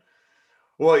 Sure.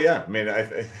 Well, yeah. I mean, I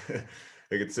think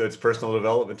it's personal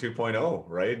development 2.0,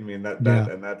 right? I mean,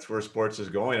 and that's where sports is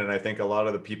going. And I think a lot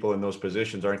of the people in those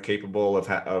positions aren't capable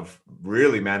of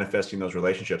really manifesting those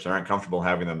relationships, aren't comfortable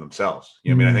having them themselves.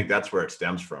 I mean, I think that's where it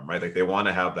stems from, right? Like they want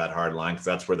to have that hard line because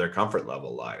that's where their comfort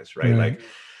level lies, right? Like,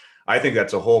 I think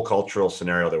that's a whole cultural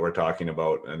scenario that we're talking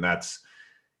about. And that's,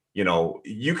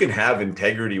 you can have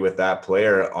integrity with that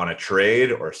player on a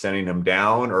trade or sending him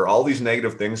down or all these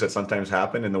negative things that sometimes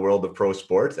happen in the world of pro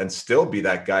sports, and still be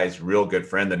that guy's real good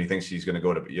friend. And he thinks you're going to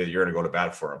go to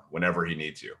bat for him whenever he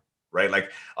needs you. Right.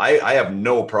 Like I have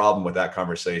no problem with that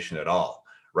conversation at all.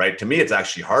 Right. To me, it's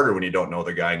actually harder when you don't know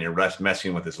the guy and you're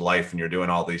messing with his life and you're doing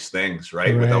all these things,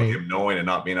 right. Without him knowing and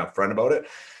not being upfront about it.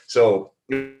 So,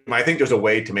 I think there's a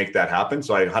way to make that happen.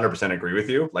 So I 100% agree with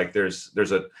you. Like there's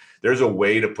a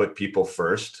way to put people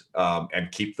first,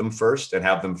 and keep them first and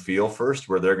have them feel first,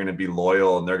 where they're going to be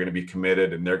loyal and they're going to be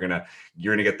committed and you're going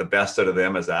to get the best out of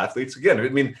them as athletes. Again, I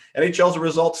mean, NHL's a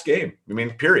results game. I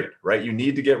mean, period, right? You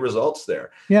need to get results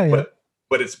there. Yeah.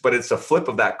 But it's a flip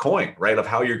of that coin, right? Of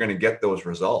how you're going to get those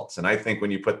results. And I think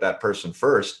when you put that person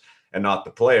first and not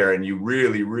the player, and you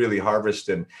really, really harvest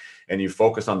and you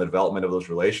focus on the development of those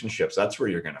relationships, that's where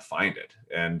you're going to find it.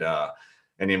 And I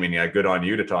mean, yeah, good on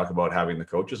you to talk about having the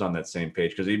coaches on that same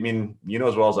page. Because I mean, you know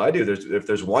as well as I do, if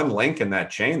there's one link in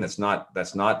that chain that's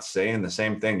not saying the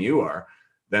same thing you are,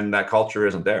 then that culture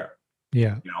isn't there.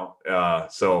 Yeah. You know,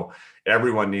 so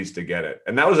everyone needs to get it.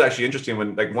 And that was actually interesting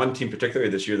when, like, one team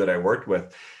particularly this year that I worked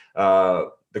with,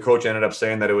 the coach ended up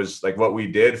saying that it was like what we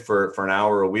did for an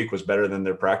hour a week was better than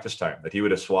their practice time, that he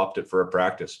would have swapped it for a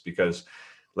practice, because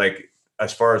like,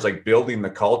 as far as like building the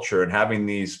culture and having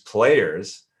these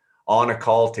players on a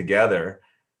call together,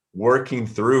 working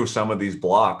through some of these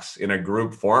blocks in a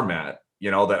group format,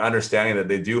 you know, that understanding that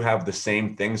they do have the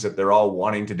same things that they're all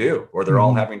wanting to do, or they're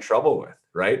all having trouble with,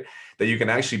 right? That you can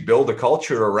actually build a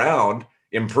culture around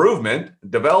improvement,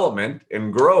 development,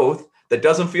 and growth that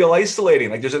doesn't feel isolating,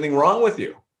 like there's anything wrong with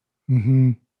you.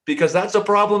 Because that's a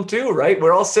problem too, right?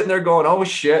 We're all sitting there going, oh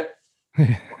shit,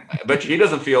 but he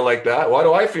doesn't feel like that. Why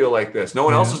do I feel like this? No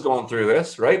one else is going through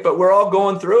this, right? But we're all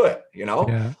going through it, you know?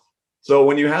 Yeah. So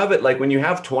when you have it, like when you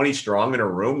have 20 strong in a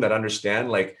room that understand,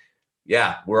 like,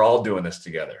 yeah, we're all doing this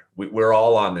together. We're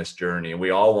all on this journey and we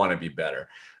all want to be better.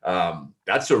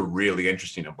 That's a really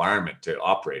interesting environment to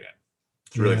operate in.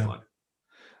 It's really fun.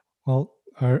 Well,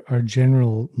 our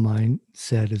general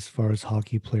mindset as far as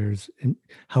hockey players and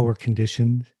how we're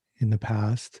conditioned in the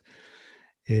past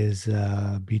is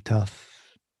be tough.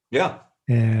 Yeah.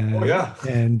 And,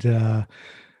 and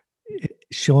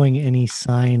showing any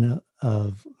sign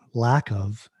of lack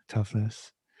of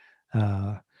toughness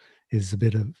is a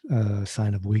bit of a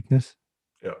sign of weakness.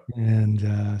 Yeah.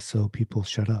 And so people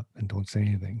shut up and don't say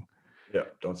anything. Yeah.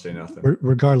 Don't say nothing.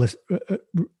 Regardless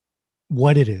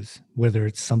what it is, whether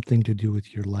it's something to do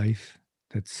with your life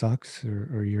that sucks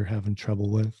or you're having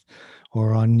trouble with,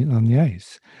 or on the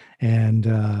ice. And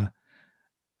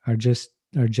our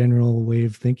general way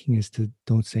of thinking is to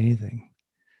don't say anything.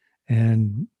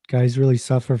 And guys really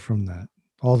suffer from that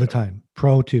all the time.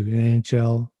 Pro too,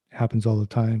 NHL happens all the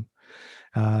time.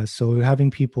 So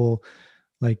having people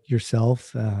like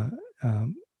yourself,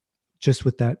 just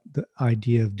with the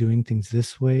idea of doing things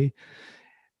this way,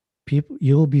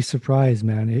 you'll be surprised,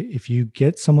 man. If you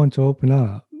get someone to open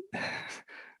up,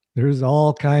 there's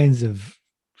all kinds of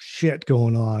shit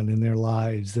going on in their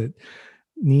lives that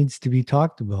needs to be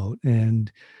talked about. And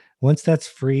once that's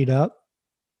freed up,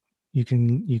 you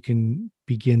can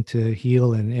begin to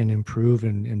heal and improve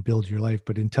and build your life.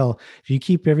 But if you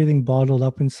keep everything bottled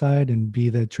up inside and be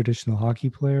the traditional hockey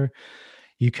player,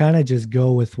 you kind of just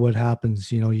go with what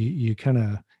happens. You know, you kind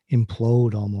of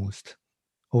implode almost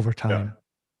over time.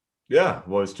 Yeah.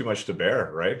 Well, it's too much to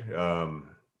bear, right?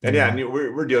 And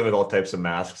we're dealing with all types of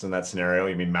masks in that scenario.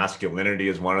 I mean, masculinity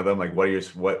is one of them. Like, what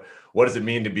does it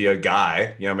mean to be a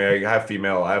guy? You know, I mean, I have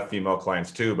female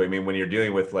clients too, but I mean, when you're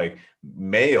dealing with like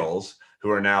males who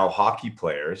are now hockey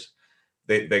players,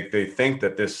 they think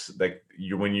that this, like,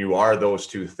 when you are those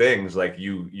two things, like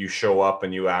you show up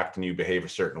and you act and you behave a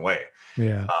certain way.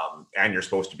 Yeah. And you're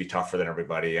supposed to be tougher than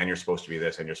everybody, and you're supposed to be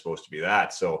this, and you're supposed to be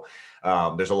that. So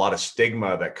there's a lot of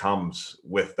stigma that comes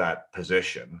with that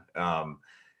position.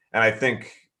 And I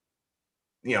think,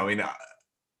 you know, I mean,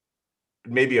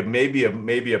 maybe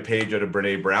a page out of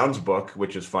Brene Brown's book,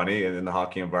 which is funny in the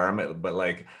hockey environment, but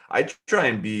like, I try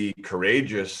and be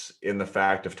courageous in the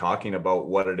fact of talking about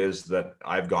what it is that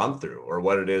I've gone through, or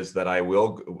what it is that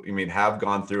have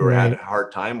gone through or had a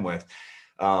hard time with,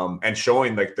 and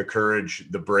showing like the courage,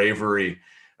 the bravery,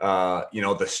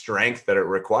 the strength that it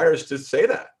requires to say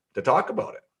that, to talk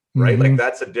about it. Right. Like,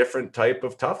 that's a different type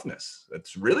of toughness.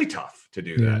 It's really tough to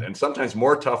do that. And sometimes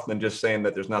more tough than just saying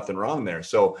that there's nothing wrong there.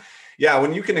 So yeah,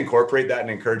 when you can incorporate that and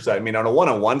encourage that, I mean, on a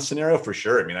one-on-one scenario, for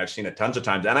sure. I mean, I've seen it tons of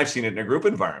times, and I've seen it in a group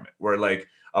environment where like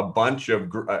a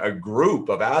group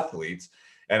of athletes,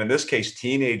 and in this case,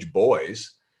 teenage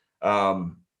boys,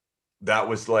 that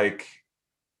was like,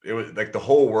 it was like the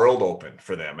whole world opened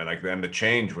for them. And like, then the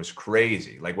change was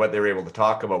crazy. Like what they were able to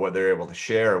talk about, what they were able to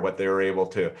share, what they were able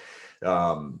to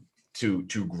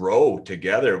grow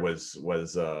together was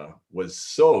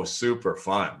so super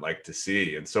fun, like, to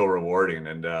see, and so rewarding.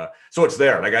 And so it's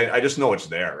there. Like, I just know it's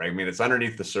there. Right? I mean, it's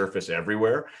underneath the surface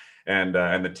everywhere. And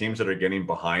the teams that are getting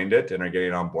behind it and are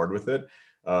getting on board with it,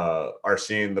 are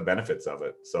seeing the benefits of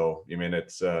it. So, I mean,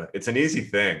 it's an easy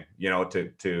thing,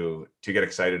 to get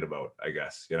excited about, I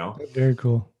guess, Very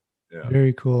cool. Yeah.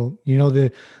 Very cool.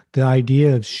 The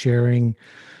idea of sharing,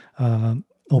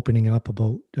 opening up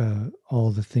about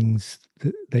all the things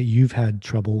that you've had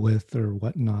trouble with or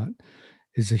whatnot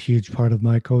is a huge part of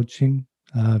my coaching.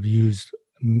 I've used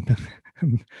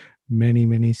many,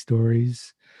 many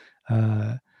stories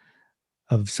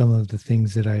of some of the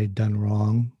things that I had done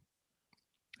wrong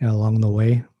along the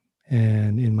way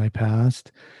and in my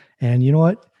past. And you know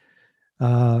what?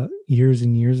 Years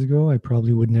and years ago, I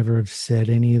probably would never have said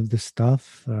any of the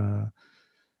stuff.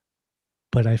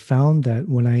 But I found that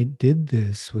when I did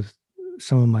this with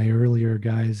some of my earlier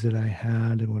guys that I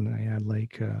had, and when I had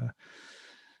like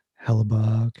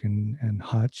Hellebuck and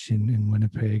Hutch in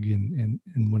Winnipeg, and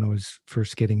when I was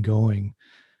first getting going,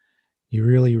 you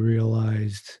really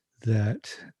realized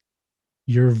that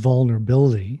your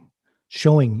vulnerability,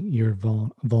 showing your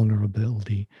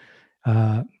vulnerability,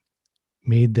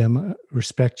 made them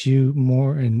respect you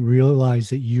more and realize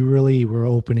that you really were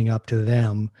opening up to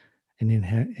them,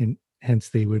 and hence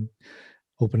they would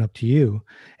open up to you.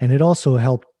 And it also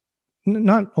helped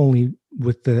not only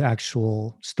with the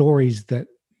actual stories that,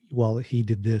 well, he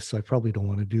did this, so I probably don't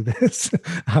want to do this,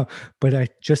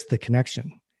 but just the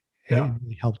connection. Yeah. It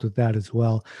really helped with that as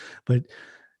well. But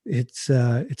it's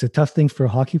a tough thing for a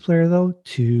hockey player, though,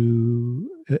 to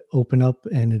open up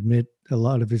and admit a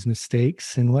lot of his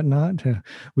mistakes and whatnot.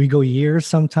 We go years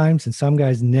sometimes, and some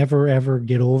guys never ever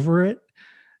get over it.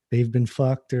 They've been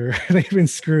fucked or they've been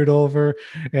screwed over,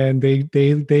 and they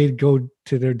go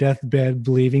to their deathbed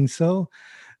believing so.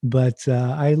 But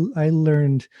I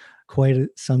learned quite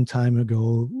some time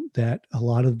ago that a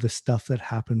lot of the stuff that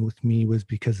happened with me was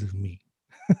because of me.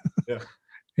 Yeah.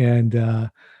 And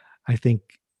I think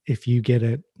if you get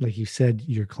it, like you said,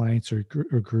 your clients or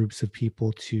groups of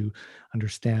people to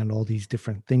understand all these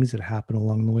different things that happen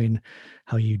along the way and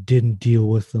how you didn't deal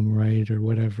with them right or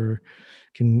whatever,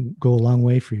 can go a long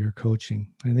way for your coaching.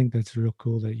 I think that's real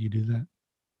cool that you do that.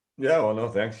 Yeah. Well, no,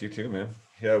 thanks. You too, man.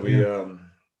 Yeah.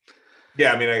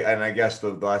 I mean, I guess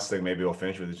the last thing maybe we'll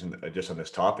finish with is just on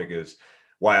this topic is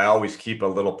why I always keep a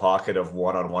little pocket of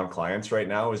one-on-one clients right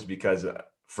now is because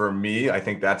for me, I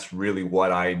think that's really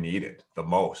what I needed the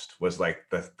most was like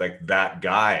that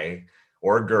guy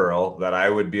or girl that I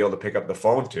would be able to pick up the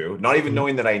phone to, not even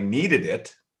knowing that I needed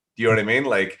it. Do you know what I mean?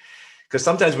 Like, because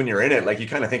sometimes when you're in it, like you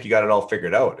kind of think you got it all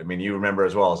figured out. I mean, you remember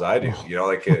as well as I do,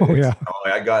 like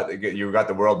you got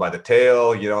the world by the tail,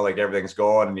 like everything's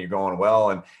going and you're going well.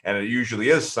 And it usually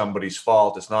is somebody's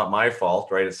fault. It's not my fault,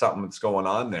 right? It's something that's going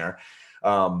on there.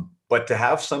 But to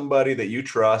have somebody that you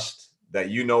trust, that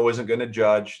isn't going to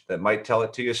judge, that might tell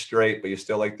it to you straight, but you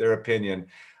still like their opinion,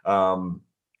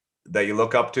 that you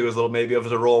look up to as maybe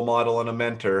as a role model and a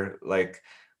mentor, like,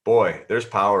 boy, there's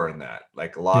power in that,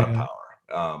 like a lot of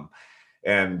power.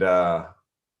 And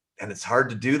it's hard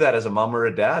to do that as a mom or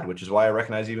a dad, which is why I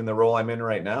recognize even the role I'm in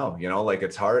right now, like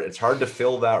it's hard to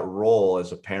fill that role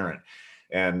as a parent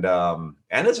and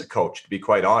as a coach, to be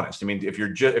quite honest. I mean, if you're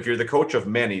the coach of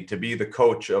many, to be the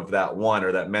coach of that one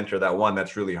or that mentor, that one,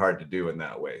 that's really hard to do in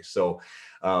that way. So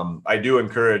I do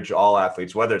encourage all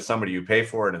athletes, whether it's somebody you pay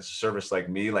for and it's a service like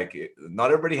me, like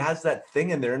not everybody has that thing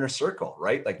in their inner circle,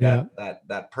 right? Like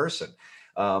that person.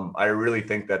 I really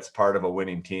think that's part of a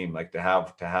winning team, like to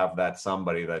have that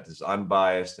somebody that is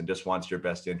unbiased and just wants your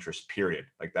best interest, period.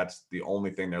 Like that's the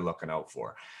only thing they're looking out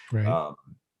for. Right.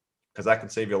 Because that can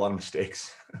save you a lot of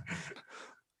mistakes.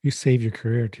 You save your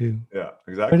career too. Yeah,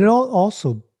 exactly. But it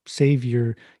also save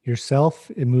yourself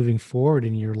in moving forward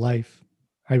in your life.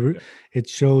 It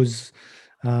shows,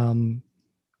 I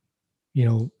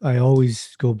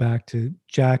always go back to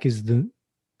Jack is the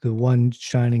one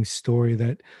shining story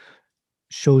that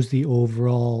shows the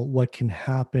overall what can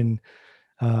happen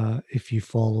if you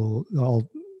follow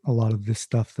a lot of this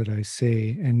stuff that I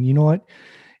say. And you know what?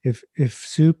 If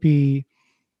Soupy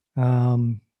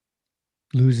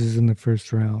loses in the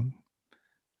first round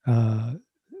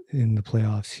in the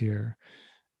playoffs here,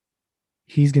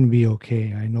 he's going to be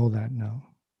okay. I know that now.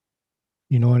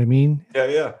 You know what I mean?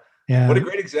 Yeah. What a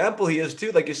great example he is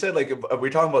too. Like you said, like if we're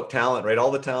talking about talent, right?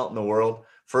 All the talent in the world,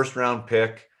 first round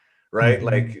pick, right? Mm-hmm.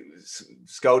 Like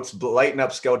scouts lighten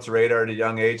up scouts' radar at a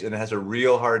young age and has a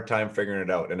real hard time figuring it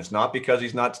out. And it's not because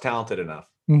he's not talented enough,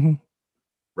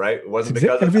 right? It wasn't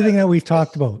because everything that we've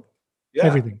talked about. Yeah.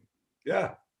 Everything.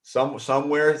 Yeah.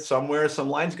 somewhere some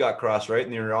lines got crossed, right?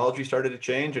 And the neurology started to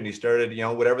change, and he started,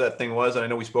 whatever that thing was. And I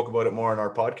know we spoke about it more in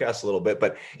our podcast a little bit,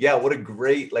 but yeah, what a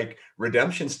great like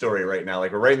redemption story right now.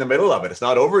 Like we're right in the middle of it. It's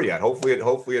not over yet. Hopefully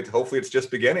it's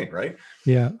just beginning, right?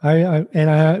 Yeah,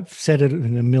 I've said it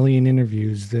in a million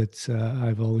interviews that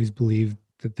I've always believed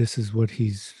that this is where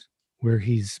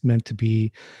he's meant to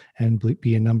be, and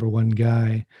be a number one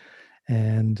guy.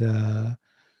 And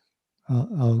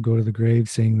I'll go to the grave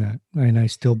saying that, and I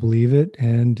still believe it.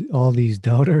 And all these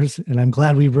doubters, and I'm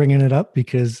glad we're bringing it up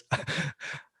because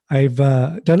I've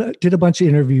did a bunch of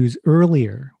interviews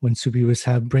earlier when Soupy was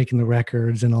breaking the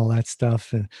records and all that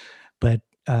stuff, but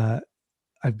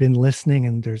I've been listening,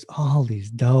 and there's all these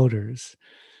doubters,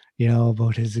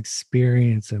 about his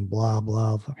experience and blah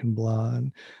blah fucking blah.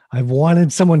 And I've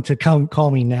wanted someone to come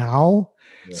call me now,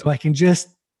 so I can just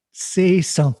say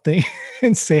something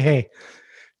and say, hey,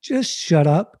 just shut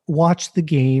up, watch the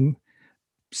game,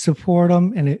 support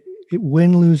him, and it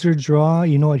win, lose, or draw.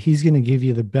 You know what? He's going to give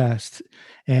you the best.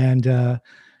 And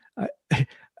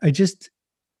I just,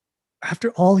 after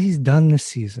all he's done this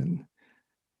season,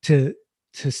 to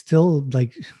still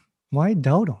like, why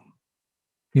doubt him?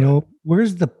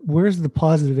 Where's the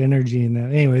positive energy in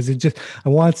that? Anyways, I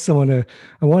want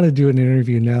to do an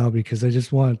interview now because I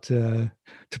just want to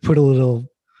put a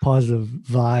little positive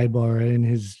vibe in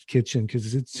his kitchen,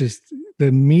 because it's just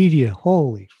the media.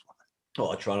 Holy.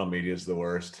 Oh, Toronto media is the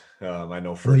worst. I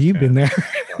know Well, you've been there.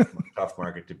 tough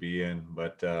market to be in,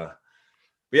 but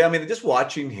yeah, I mean, just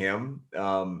watching him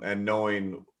and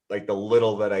knowing like the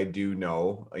little that I do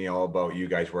know, about you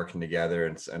guys working together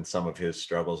and some of his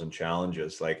struggles and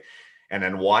challenges, like, and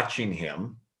then watching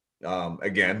him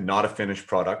again, not a finished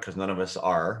product because none of us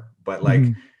are, but like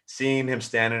seeing him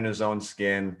stand in his own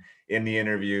skin in the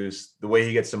interviews, the way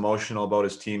he gets emotional about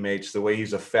his teammates, the way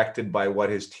he's affected by what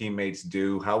his teammates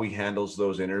do, how he handles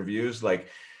those interviews. Like,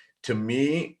 to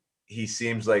me, he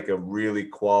seems like a really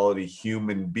quality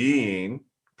human being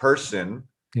person.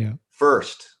 Yeah.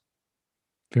 First,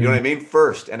 you know what I mean?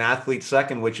 First, an athlete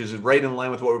second, which is right in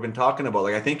line with what we've been talking about.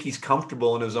 Like, I think he's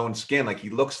comfortable in his own skin. Like, he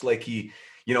looks like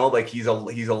like he's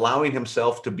allowing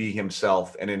himself to be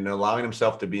himself, and in allowing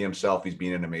himself to be himself, he's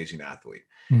being an amazing athlete.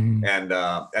 And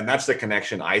that's the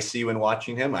connection I see when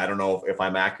watching him. I don't know if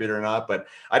I'm accurate or not, but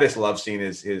I just love seeing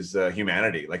his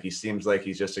humanity. Like, he seems like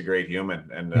he's just a great human,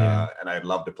 and I'd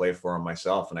love to play for him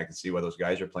myself. And I can see why those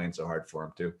guys are playing so hard for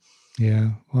him too. Yeah.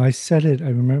 Well, I said it. I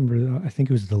remember. I think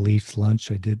it was the Leafs lunch.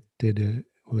 I did it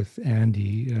with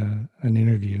Andy, an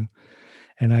interview,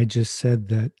 and I just said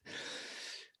that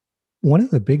one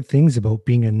of the big things about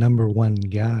being a number one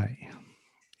guy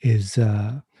is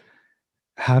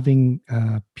having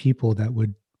people that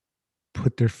would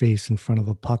put their face in front of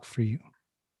a puck for you,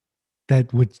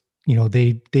 that would,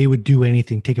 they would do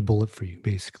anything, take a bullet for you,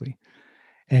 basically.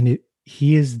 And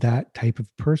he is that type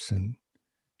of person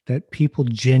that people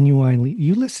genuinely,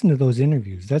 you listen to those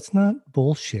interviews, that's not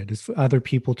bullshit. It's other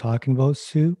people talking about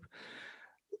Soup.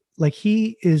 Like,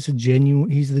 he's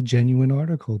the genuine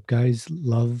article. Guys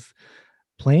love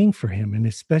playing for him. And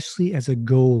especially as a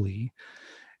goalie,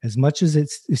 as much as it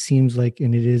seems like,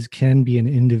 and can be an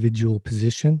individual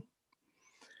position,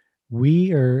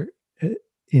 we are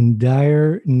in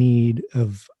dire need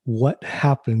of what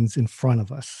happens in front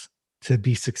of us to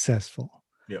be successful.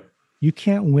 Yeah. You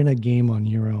can't win a game on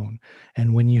your own.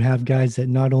 And when you have guys that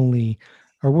not only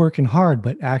are working hard,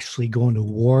 but actually going to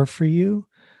war for you,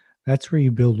 that's where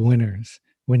you build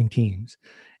winning teams.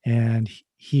 And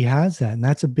he has that. And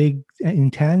that's a big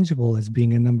intangible as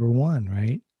being a number one,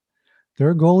 right? There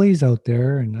are goalies out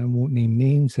there, and I won't name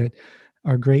names, that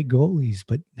are great goalies,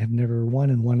 but have never won.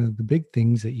 And one of the big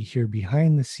things that you hear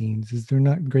behind the scenes is they're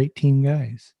not great team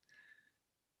guys.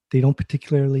 They don't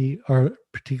particularly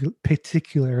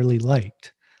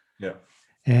liked. Yeah.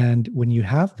 And when you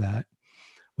have that,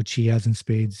 which he has in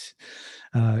spades,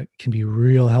 can be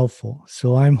real helpful.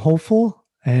 So I'm hopeful,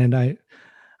 and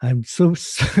I'm so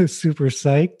super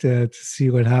psyched to see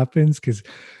what happens, because,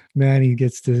 man,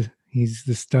 he's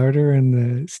the starter in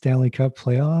the Stanley Cup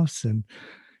playoffs, and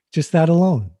just that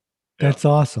alone, that's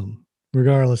awesome,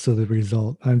 regardless of the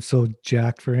result. I'm so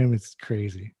jacked for him. It's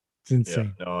crazy. It's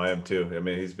insane. Yeah, no, I am too. I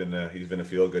mean, he's been a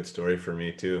feel-good story for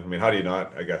me too. I mean, how do you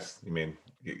not, I guess, you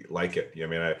like it? I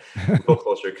mean, I a little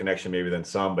closer connection maybe than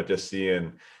some, but just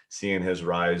seeing his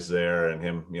rise there, and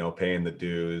him, paying the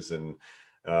dues, and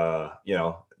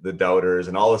the doubters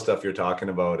and all the stuff you're talking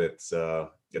about, it's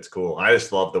cool. I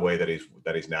just love the way that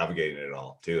he's navigating it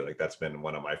all too. Like, that's been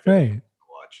one of my favorites to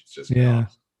watch. It's just awesome.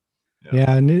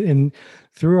 Yeah. And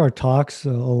through our talks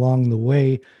along the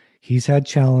way, he's had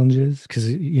challenges, because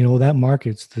that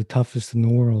market's the toughest in the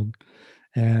world,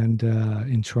 and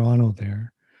in Toronto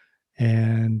there.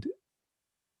 And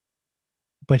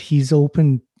but he's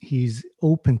open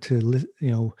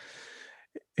to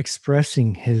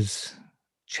expressing his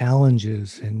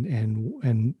challenges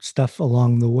and stuff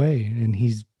along the way, and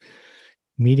he's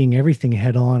meeting everything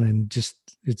head on, and just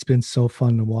it's been so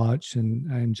fun to watch,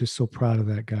 and I'm just so proud of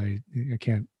that guy. I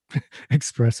can't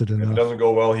express it enough. If it doesn't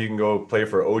go well, he can go play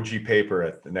for OG Paper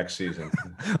at the next season.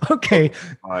 Okay.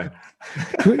 Fine.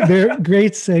 They're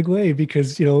great segue,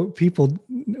 because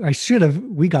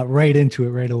we got right into it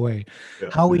right away. Yeah.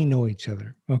 How we know each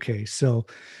other. Okay, so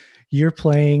you're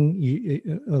playing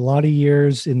a lot of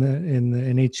years in the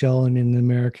NHL and in the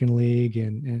American League,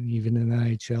 and even in the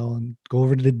IHL, and go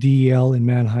over to the DEL in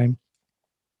Mannheim.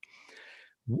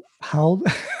 How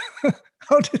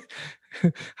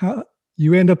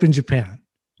you end up in Japan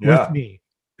with me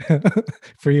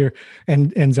for your,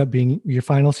 and ends up being your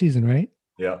final season, right?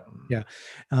 Yeah.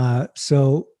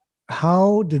 So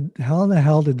how in the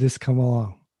hell did this come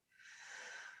along?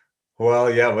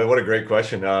 Well, yeah, but what a great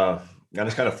question. And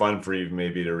it's kind of fun for you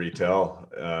maybe to retell.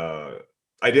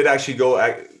 I did actually go.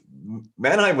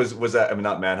 Mannheim was that? I mean,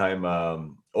 not Mannheim.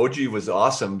 OG was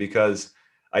awesome, because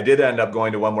I did end up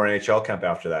going to one more NHL camp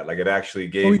after that. Like, it actually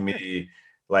gave me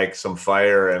like some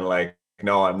fire, and like,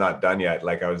 no, I'm not done yet.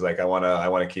 Like, I was like, I want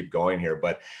to keep going here.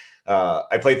 But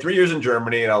I played 3 years in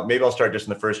Germany, and I'll start just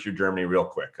in the first year Germany real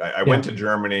quick. I went to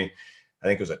Germany. I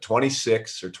think it was at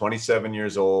 26 or 27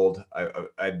 years old.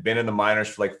 I'd been in the minors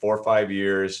for like 4 or 5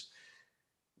 years.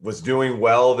 Was doing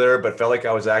well there, but felt like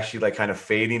I was actually like kind of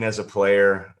fading as a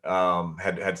player.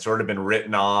 Had sort of been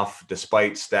written off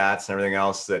despite stats and everything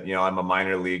else, that, I'm a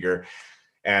minor leaguer.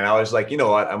 And I was like, you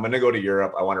know what, I'm going to go to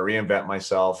Europe. I want to reinvent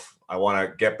myself. I want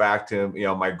to get back to,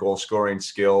 my goal scoring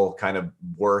skill kind of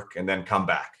work, and then come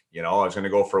back. I was going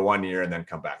to go for 1 year and then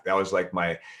come back. That was like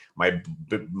my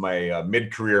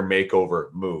mid-career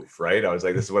makeover move, right? I was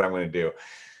like, this is what I'm going to do.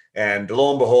 And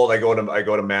lo and behold, I go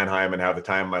to Mannheim and have the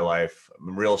time of my life.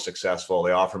 I'm real successful.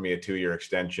 They offer me a 2-year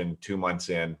extension 2 months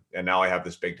in, and now I have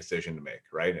this big decision to make,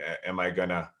 right? Am I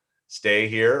gonna stay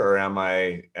here, or am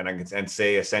I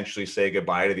essentially say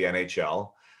goodbye to the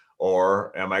NHL,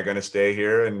 or am I gonna stay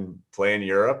here and play in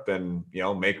Europe and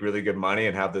make really good money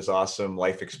and have this awesome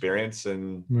life experience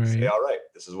and say, all right,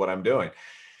 this is what I'm doing.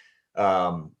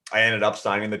 I ended up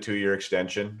signing the 2-year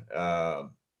extension.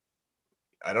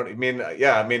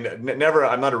 Never,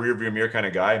 I'm not a rear view mirror kind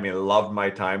of guy. I mean, I loved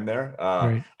my time there.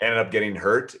 Ended up getting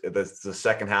hurt the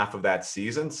second half of that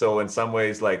season. So in some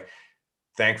ways, like,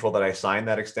 thankful that I signed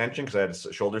that extension, because I had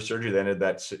shoulder surgery that ended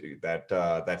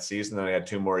that season. Then I had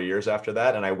 2 more years after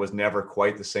that. And I was never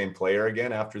quite the same player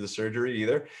again after the surgery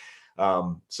either.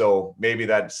 So maybe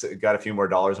that's got a few more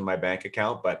dollars in my bank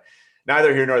account, but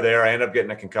neither here nor there. I ended up getting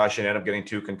a concussion, ended up getting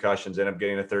 2 concussions, ended up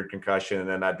getting a 3rd concussion. And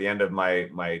then at the end of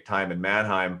my time in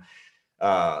Mannheim,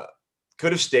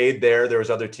 could have stayed there. There was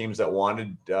other teams that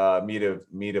wanted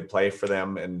me to play for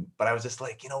them. But I was just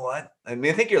like, you know what? I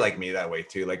mean, I think you're like me that way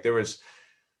too. Like,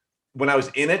 when I was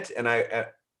in it, and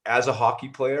as a hockey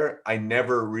player, I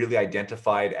never really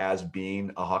identified as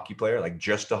being a hockey player, like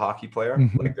just a hockey player.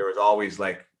 Mm-hmm. Like, there was always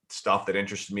like stuff that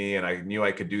interested me, and I knew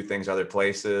I could do things other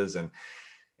places. And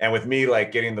with me,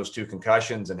 like, getting those 2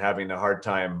 concussions and having a hard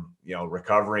time,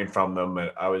 recovering from them,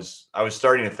 I was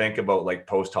starting to think about like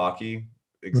post-hockey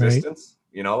existence,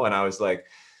 and I was like,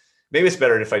 maybe it's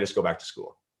better if I just go back to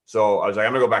school. So I was like,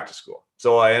 I'm gonna go back to school.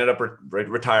 So I ended up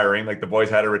retiring. Like, the boys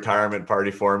had a retirement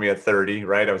party for me at 30,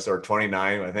 right? I was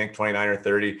 29, I think 29 or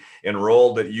 30,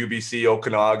 enrolled at UBC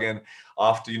Okanagan,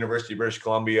 off to University of British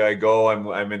Columbia. I go,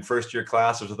 I'm in first year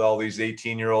classes with all these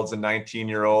 18-year-olds and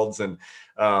 19-year-olds. And,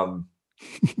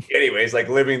 anyways, like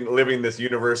living this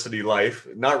university life,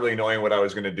 not really knowing what I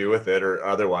was going to do with it or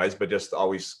otherwise, but just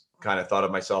always kind of thought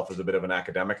of myself as a bit of an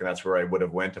academic, and that's where I would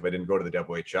have went if I didn't go to the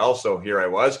WHL. So here I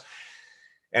was,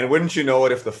 and wouldn't you know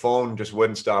it, if the phone just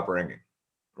wouldn't stop ringing,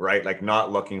 right? Like,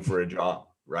 not looking for a job,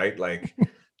 right? Like,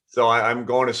 so I'm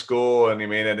going to school, and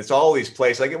and it's all these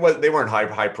places. Like, they weren't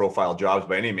high profile jobs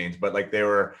by any means, but like, they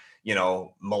were,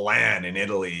 Milan in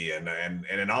Italy and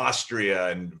in Austria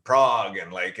and Prague,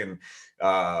 and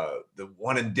the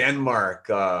one in Denmark,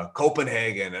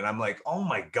 Copenhagen. And I'm like, oh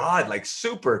my God, like,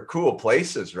 super cool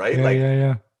places, right?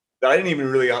 Yeah. I didn't even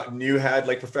really knew had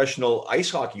like professional ice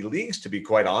hockey leagues, to be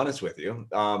quite honest with you.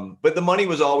 But the money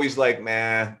was always like,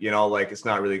 man, like, it's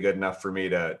not really good enough for me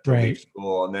to leave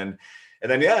school. And then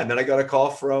I got a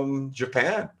call from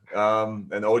Japan,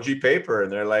 an OG Paper,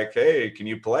 and they're like, hey, can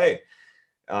you play?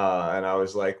 And I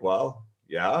was like, well,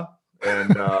 yeah.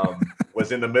 And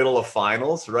was in the middle of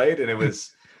finals, right? And it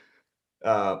was,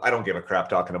 I don't give a crap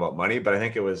talking about money, but I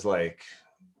think it was like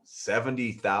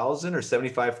 70,000 or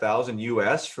 75,000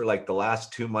 US for like the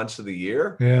last 2 months of the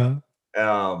year. Yeah.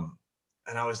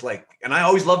 And I was like, and I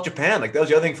always loved Japan. Like that was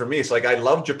the other thing for me. So like, I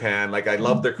love Japan. Like I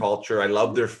love their culture. I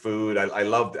love their food. I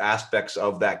loved aspects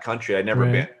of that country. I'd never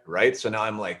been, right? So now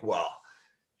I'm like, well,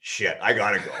 shit, I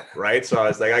gotta go, right? So I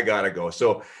was like, I gotta go.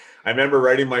 So I remember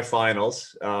writing my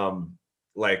finals,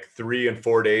 like 3 and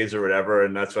 4 days or whatever.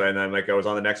 And that's why, and then like I was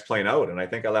on the next plane out, and I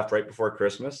think I left right before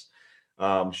Christmas,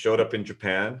 showed up in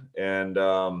Japan, and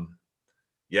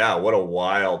yeah, what a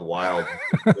wild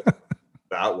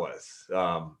that was.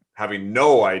 Having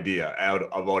no idea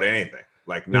about anything,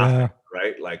 like nothing,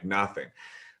 right? Like nothing.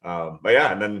 But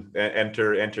yeah, and then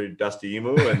enter Dusty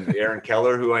Emu and Aaron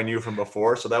Keller, who I knew from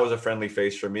before. So that was a friendly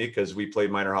face for me because we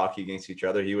played minor hockey against each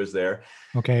other. He was there.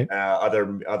 Okay.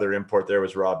 Other import there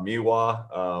was Rob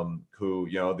Miwa, who,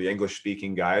 you know, the English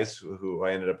speaking guys who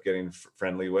I ended up getting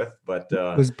friendly with. But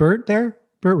was Bert there?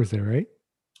 Bert was there, right?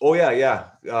 Oh yeah.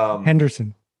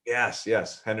 Henderson. Yes.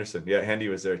 Henderson. Yeah. Hendy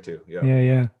was there too.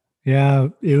 Yeah.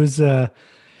 It was,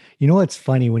 you know, what's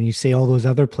funny when you say all those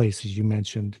other places you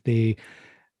mentioned,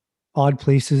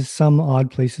 some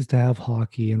odd places to have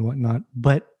hockey and whatnot,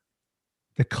 but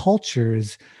the culture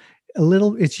is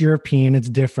it's European, it's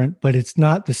different, but it's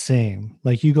not the same.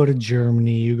 Like you go to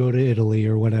Germany, you go to Italy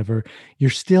or whatever, you're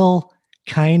still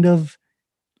kind of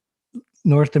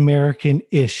North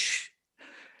American-ish.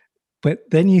 But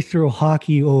then you throw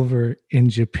hockey over in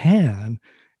Japan,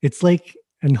 it's like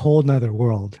a whole nother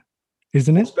world,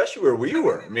 isn't it? Especially where we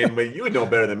were. I mean, you would know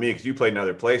better than me because you played in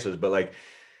other places, but like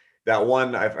that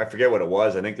one, I forget what it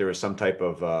was. I think there was some type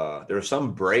of, there was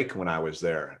some break when I was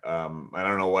there. I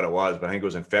don't know what it was, but I think it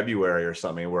was in February or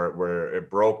something where it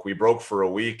broke. We broke for a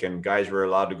week and guys were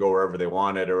allowed to go wherever they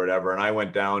wanted or whatever. And I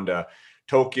went down to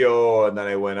Tokyo, and then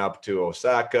I went up to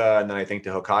Osaka, and then I think to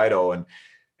Hokkaido.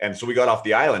 And so we got off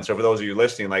the island. So for those of you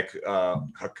listening, like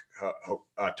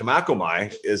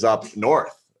Tomakomai is up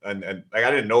north. And like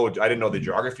I didn't know the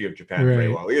geography of Japan very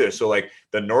well either. So like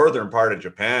the northern part of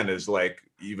Japan is like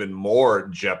even more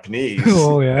Japanese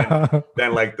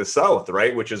than like the south,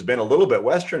 right? Which has been a little bit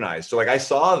westernized. So like I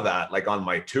saw that like on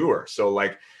my tour. So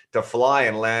like to fly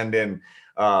and land in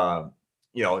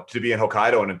you know, to be in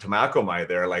Hokkaido and in Tomakomai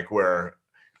there, like where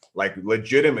like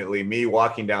legitimately me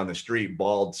walking down the street,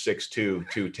 bald, 6'2",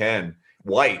 210,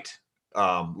 white,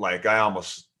 like I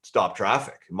almost stopped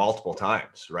traffic multiple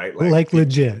times, right? Like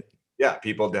legit. Yeah,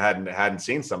 people hadn't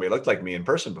seen somebody looked like me in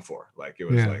person before. Like it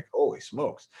was like, holy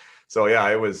smokes. So yeah,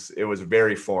 it was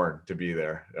very foreign to be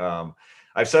there.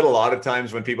 I've said a lot of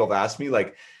times when people have asked me,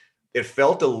 like it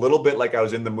felt a little bit like I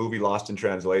was in the movie Lost in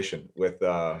Translation with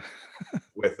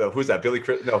who's that? Billy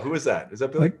Chris? No, who is that? Is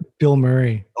that Billy? Like Bill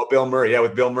Murray. Oh, Bill Murray. Yeah,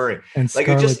 with Bill Murray. And like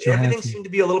everything seemed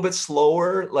to be a little bit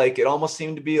slower. Like it almost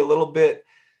seemed to be a little bit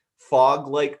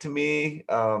fog-like to me.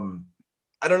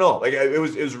 I don't know. Like it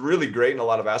was really great in a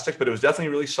lot of aspects, but it was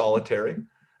definitely really solitary.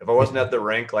 If I wasn't at the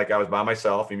rink, like I was by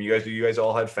myself. I mean, you guys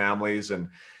all had families, and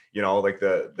you know, like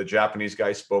the Japanese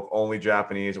guys spoke only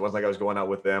Japanese. It wasn't like I was going out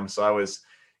with them. So I was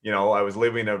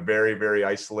living a very, very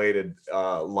isolated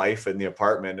life in the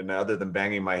apartment. And other than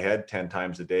banging my head 10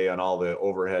 times a day on all the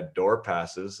overhead door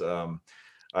passes,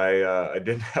 I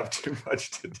didn't have too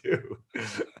much to do.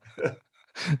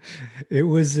 It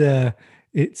was,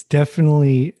 it's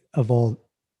definitely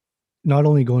not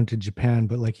only going to Japan,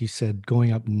 but like you said,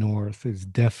 going up north is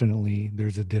definitely,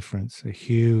 there's a difference, a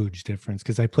huge difference.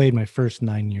 Cause I played my first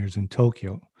 9 years in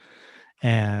Tokyo,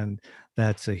 and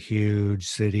that's a huge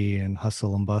city and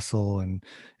hustle and bustle, and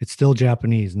it's still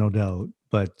Japanese, no doubt.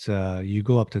 But you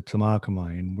go up to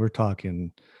Tomakomai, and we're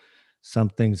talking, some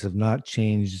things have not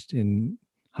changed in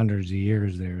hundreds of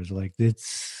years. There's like,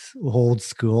 it's old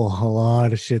school. A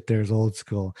lot of shit there's old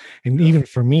school. And even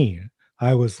for me,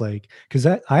 I was like, because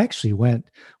I actually went,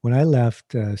 when I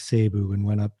left Cebu and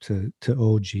went up to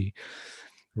OG,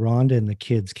 Rhonda and the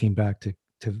kids came back to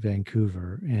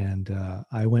Vancouver, and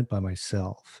I went by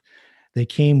myself. They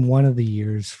came one of the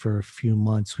years for a few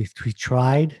months. We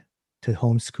tried to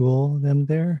homeschool them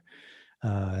there.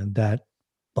 That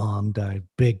bomb died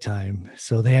big time.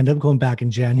 So they ended up going back in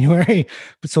January.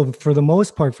 But so for the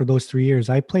most part, for those 3 years,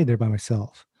 I played there by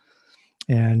myself.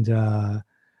 And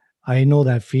I know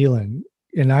that feeling.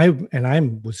 And I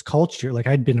was cultured, like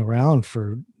I'd been around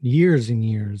for years and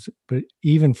years. But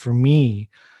even for me,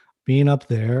 being up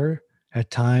there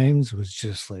at times was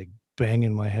just like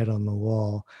banging my head on the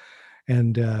wall.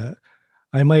 And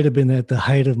I might have been at the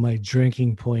height of my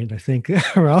drinking point, I think,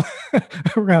 around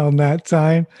that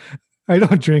time. I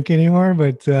don't drink anymore,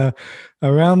 but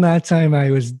around that time,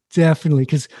 I was definitely,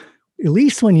 because at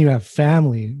least when you have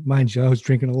family, mind you, I was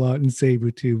drinking a lot in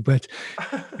Cebu too, but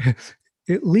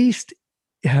at least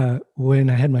when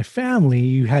I had my family,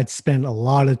 you had spent a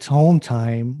lot of home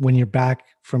time when you're back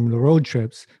from the road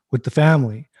trips with the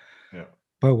family. Yeah.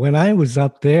 But when I was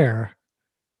up there,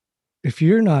 if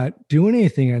you're not doing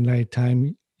anything at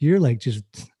nighttime, you're like just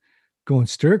going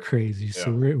stir crazy. Yeah.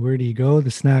 So where do you go?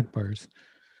 The snack bars.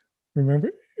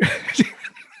 Remember?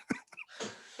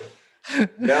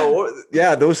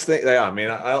 Yeah, those things. Yeah, I mean,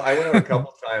 I went out a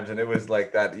couple times, and it was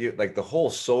like that. Like the whole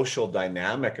social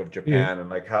dynamic of Japan, and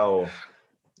like how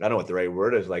I don't know what the right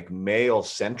word is, like male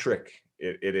centric.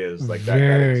 It is like that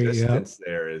existence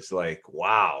there is like,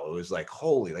 wow. It was like,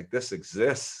 holy, like this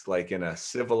exists like in a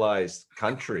civilized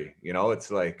country.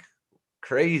 It's like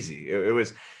crazy. It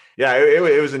was, yeah,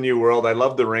 it was a new world. I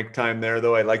love the rink time there,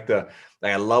 though. I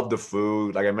love the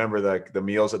food. Like I remember the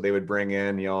meals that they would bring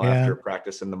in, after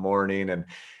practice in the morning,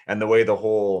 and the way the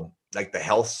whole like the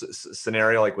health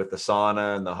scenario, like with the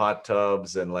sauna and the hot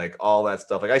tubs and like all that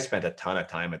stuff. Like I spent a ton of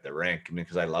time at the rink. I mean,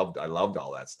 because I loved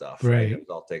all that stuff. Right. It was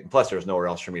all taken. Plus, there was nowhere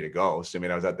else for me to go. So I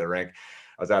mean, I was at the rink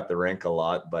a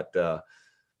lot. But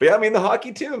yeah, I mean, the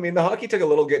hockey too. I mean, the hockey took a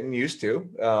little getting used to.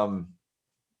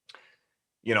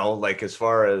 Like as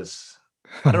far as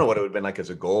I don't know what it would have been like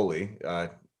as a goalie.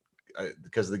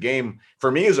 Because the game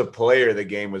for me as a player, the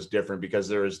game was different because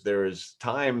there's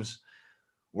times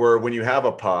where when you have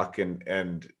a puck and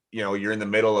you're in the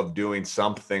middle of doing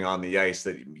something on the ice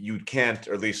that you can't,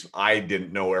 or at least I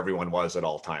didn't know everyone was at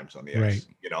all times on the ice,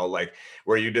 like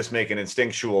where you just make an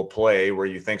instinctual play where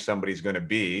you think somebody's going to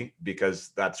be,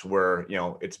 because that's where,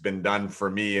 it's been done for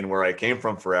me and where I came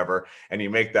from forever. And you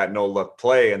make that no look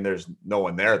play and there's no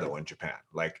one there though in Japan.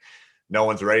 Like no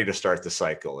one's ready to start the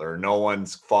cycle or no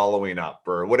one's following up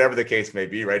or whatever the case may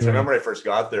be. Right. So I remember when I first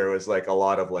got there, it was like a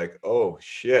lot of like, oh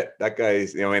shit, that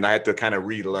guy's, and I had to kind of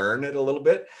relearn it a little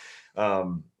bit.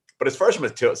 But as far as from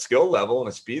a skill level and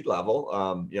a speed level,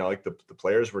 like the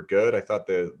players were good. I thought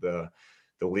the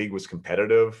league was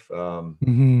competitive.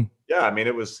 Yeah, I mean,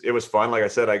 it was fun. Like I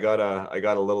said, I got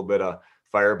a little bit of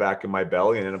fire back in my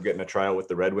belly and ended up getting a tryout with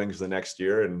the Red Wings the next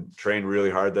year and trained really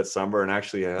hard that summer. And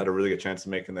actually I had a really good chance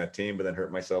of making that team, but then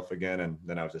hurt myself again. And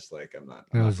then I was just like, I'm not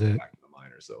going back to the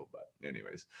minors. So, but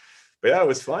anyways, but yeah, it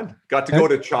was fun. Got to go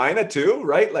to China too,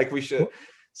 right? Like we should.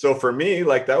 So for me,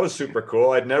 like that was super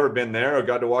cool. I'd never been there. I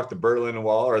got to walk the Berlin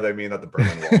Wall, or they mean not the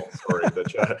Berlin Wall, sorry,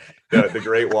 the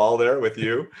Great Wall there with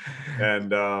you.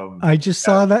 And I just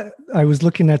saw that. I was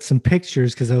looking at some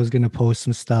pictures because I was going to post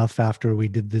some stuff after we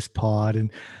did this pod,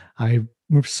 and I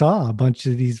saw a bunch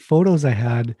of these photos I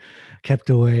had kept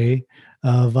away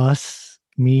of us,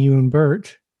 me, you, and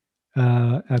Bert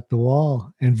at the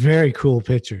wall, and very cool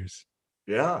pictures.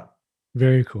 Yeah.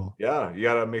 Very cool. Yeah, you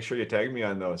gotta make sure you tag me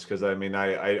on those because I mean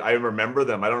I remember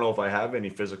them. I don't know if I have any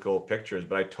physical pictures,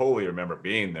 but I totally remember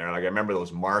being there. Like I remember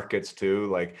those markets too.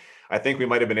 Like I think we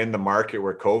might have been in the market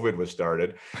where COVID was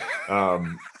started. I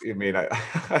mean,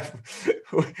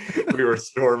 we were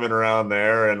storming around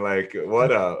there and like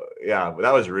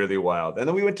that was really wild. And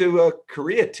then we went to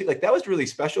Korea too. Like that was really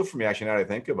special for me actually. Now that I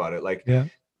think about it, like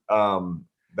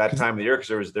that time of the year,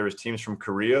 because there was teams from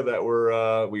Korea that were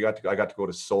I got to go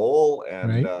to Seoul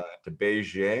and to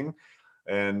Beijing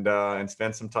and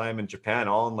spend some time in Japan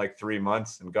all in like 3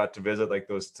 months and got to visit like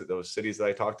those cities that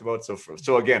I talked about.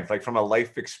 So again, like from a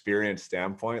life experience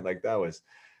standpoint, like that was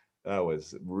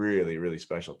really, really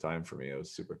special time for me. It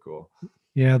was super cool.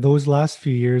 Yeah, those last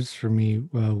few years for me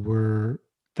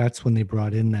that's when they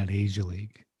brought in that Asia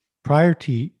League. Prior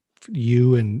to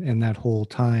you and that whole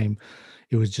time,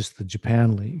 it was just the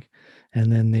Japan League.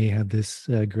 And then they had this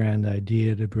grand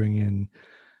idea to bring in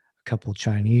a couple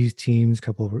Chinese teams, a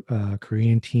couple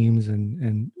Korean teams.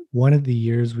 And one of the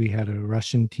years we had a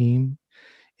Russian team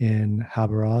in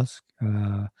Khabarovsk,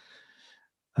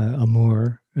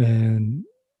 Amur. And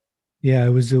yeah,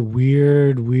 it was a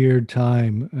weird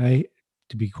time.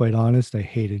 To be quite honest, I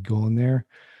hated going there.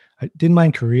 I didn't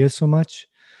mind Korea so much.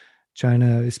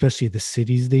 China, especially the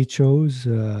cities they chose.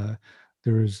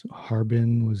 There was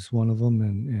Harbin was one of them,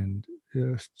 and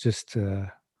it was just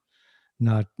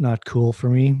not cool for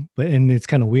me. And it's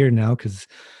kind of weird now because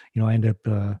I end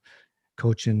up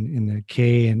coaching in the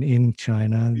K and in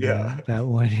China that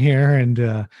 1 year, and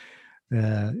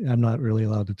I'm not really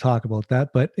allowed to talk about that.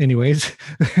 But anyways,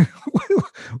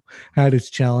 had its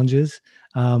challenges.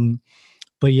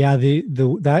 But yeah,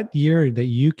 that year that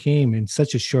you came in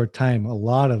such a short time, a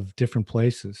lot of different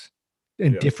places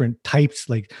and different types,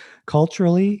 like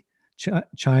culturally,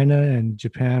 China and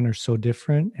Japan are so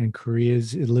different, and Korea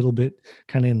is a little bit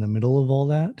kind of in the middle of all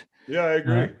that. Yeah, I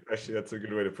agree. Actually, that's a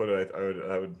good way to put it.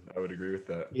 I would agree with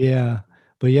that. Yeah,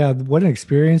 but yeah, what an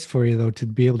experience for you though to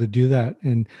be able to do that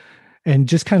and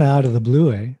just kind of out of the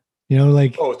blue, You know,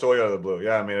 like Oh, it's totally out of the blue.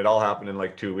 Yeah, I mean, it all happened in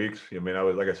like 2 weeks. I mean, I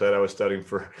was like I said, I was studying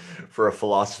for a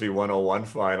philosophy 101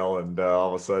 final, and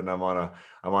all of a sudden I'm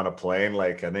on a plane.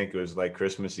 Like I think it was like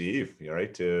Christmas Eve,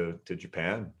 right, to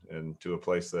Japan and to a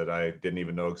place that I didn't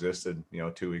even know existed.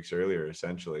 2 weeks earlier,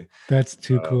 essentially. that's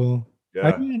too Um, cool.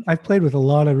 yeah. I've played with a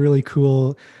lot of really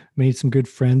cool, made some good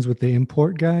friends with the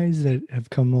import guys that have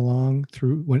come along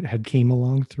through what had came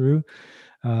along through.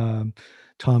 Um,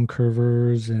 Tom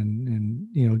Curvers and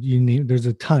you name there's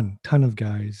a ton of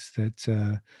guys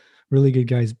that really good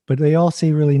guys, but they all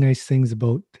say really nice things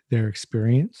about their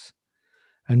experience.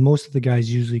 And most of the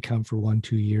guys usually come for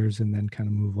 1-2 years and then kind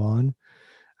of move on.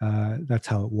 That's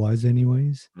how it was,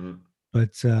 anyways. Mm.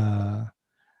 But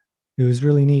it was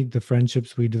really neat, the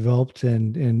friendships we developed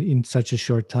and in such a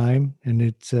short time, and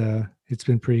it's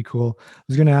been pretty cool. I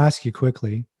was going to ask you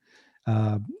quickly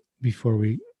uh, before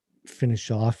we finish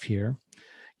off here.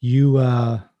 You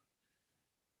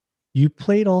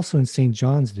played also in St.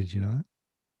 John's, did you not?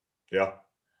 Yeah.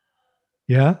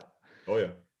 Yeah, Oh, yeah.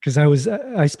 because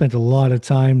I spent a lot of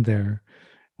time there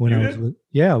when You I was did?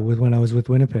 with when I was with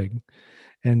Winnipeg,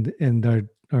 and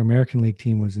our American League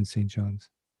team was in St. John's.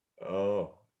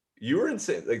 Oh, you were in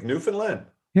like Newfoundland.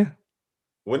 Yeah,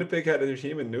 Winnipeg had their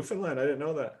team in Newfoundland. I didn't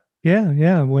know that.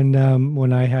 yeah. When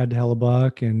I had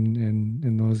Hellebuck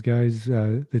and those guys,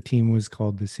 the team was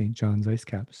called the St. John's Ice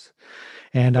Caps,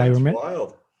 and That's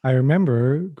wild. I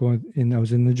remember going in. I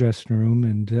was in the dressing room,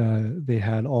 and they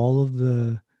had all of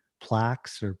the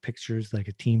plaques or pictures, like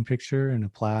a team picture and a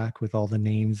plaque with all the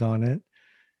names on it.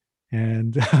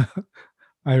 And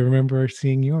I remember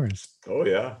seeing yours. Oh,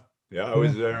 yeah. Yeah, I Yeah.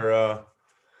 was there.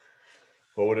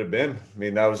 What would it have been? I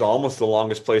mean, that was almost the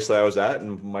longest place that I was at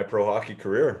in my pro hockey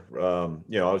career. I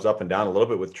was up and down a little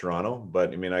bit with Toronto,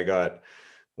 but I mean, I got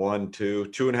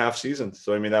 2.5 seasons.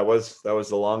 So I mean, that was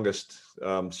the longest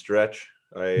stretch.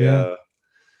 I Yeah.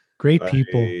 Great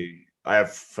people. I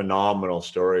have phenomenal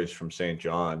stories from St.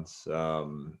 John's.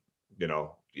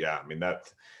 Yeah, I mean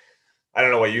that. I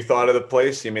don't know what you thought of the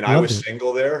place. I mean, I Loved was it.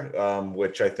 single there,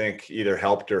 which I think either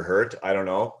helped or hurt. I don't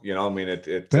know. I mean,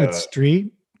 That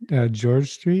street,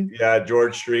 George Street. yeah,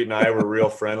 George Street and I were real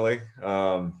friendly.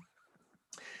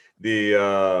 The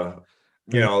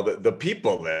Like, the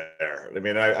people there. I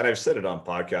mean, I've said it on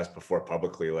podcasts before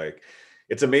publicly. Like,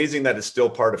 it's amazing that it's still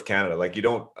part of Canada. Like,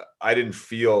 I didn't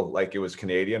feel like it was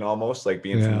Canadian almost, like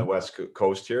being from yeah. the West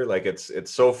Coast here. Like, it's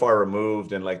so far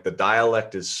removed, and like the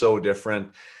dialect is so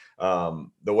different.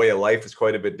 The way of life is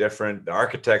quite a bit different. The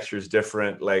architecture is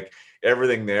different. Like,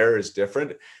 everything there is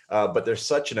different. But there's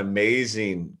such an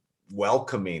amazing,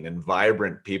 welcoming and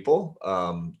vibrant people,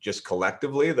 just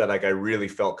collectively, that like I really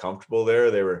felt comfortable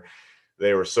there.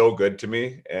 They were so good to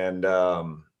me, and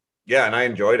yeah, and I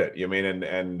enjoyed it.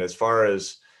 And as far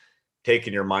as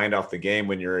taking your mind off the game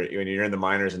when you're in the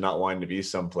minors and not wanting to be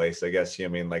someplace, I guess,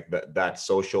 like that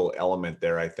social element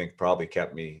there, I think probably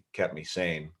kept me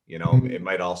sane. Mhm. It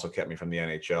might also kept me from the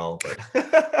NHL, but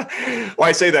well,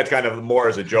 I say that kind of more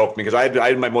as a joke, because I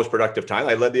had my most productive time.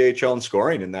 I led the AHL in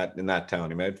scoring in that town.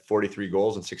 I mean, I had 43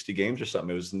 goals in 60 games or something.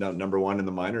 It was number one in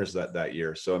the minors that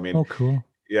year. So I mean, Oh, cool.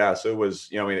 yeah, so it was,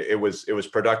 I mean, it was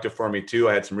productive for me too.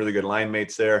 I had some really good line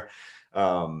mates there.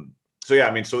 So yeah,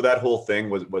 I mean, so that whole thing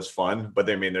was fun, but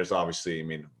I mean, there's obviously, I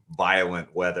mean,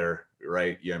 violent weather,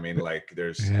 right? I mean, like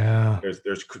Yeah.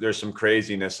 there's some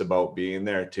craziness about being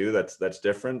there too. That's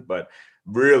different, but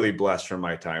really blessed from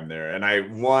my time there. And I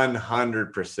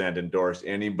 100% endorse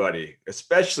anybody,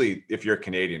 especially if you're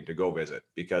Canadian, to go visit,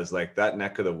 because like that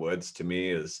neck of the woods to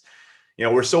me is,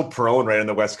 we're so prone right on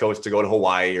the West Coast to go to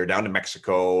Hawaii or down to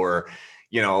Mexico or,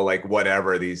 like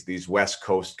whatever, these West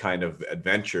Coast kind of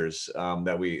adventures,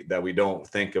 that we don't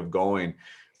think of going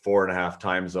 4.5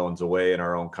 time zones away in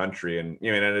our own country. And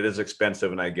and it is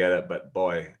expensive, and I get it, but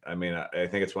boy, I mean, I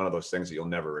think it's one of those things that you'll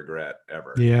never regret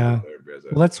ever to go Yeah. there and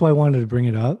visit. Well, that's why I wanted to bring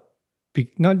it up.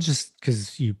 Not just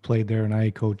because you played there and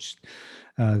I coached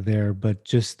there, but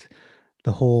just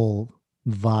the whole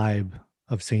vibe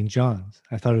of St. John's.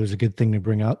 I thought it was a good thing to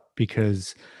bring up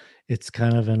because it's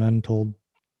kind of an untold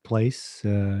place,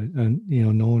 and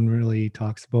no one really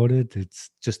talks about it. It's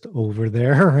just over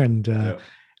there, and Yeah.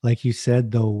 like you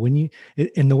said, though,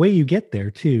 and the way you get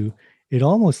there too, it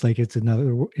almost like it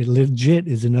legit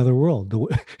is another world. The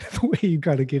way you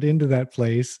got to get into that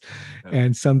place, Yeah.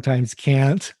 and sometimes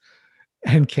can't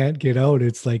and can't get out.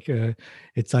 It's like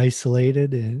it's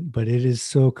isolated, but it is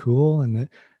so cool.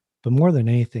 But more than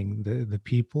anything, the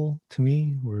people to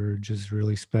me were just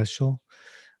really special.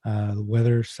 The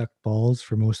weather sucked balls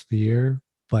for most of the year,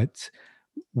 but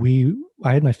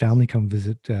I had my family come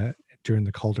visit during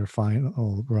the Calder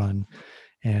final run,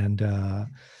 and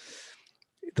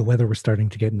the weather was starting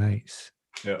to get nice.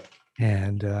 Yeah.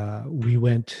 And we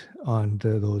went on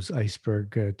those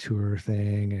iceberg tour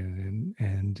thing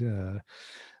and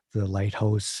the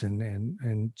lighthouse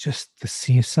and just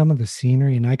some of the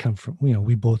scenery. And I come from,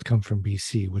 we both come from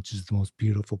BC, which is the most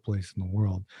beautiful place in the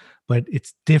world, but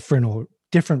it's different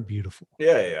beautiful.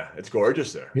 Yeah. It's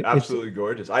gorgeous there. Absolutely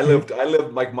gorgeous. I lived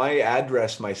like my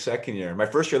address, my second year, my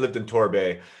first year I lived in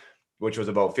Torbay, which was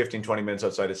about 15, 20 minutes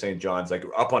outside of St. John's, like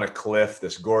up on a cliff,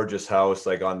 this gorgeous house,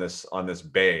 like on this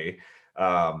bay,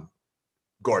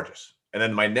 gorgeous. And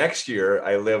then my next year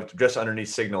I lived just underneath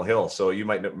Signal Hill. So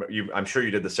I'm sure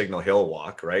you did the Signal Hill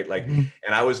walk, right? Like, and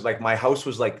I was like, my house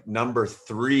was like number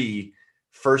 3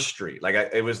 First Street. Like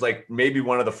it was like maybe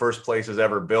one of the first places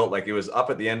ever built. Like it was up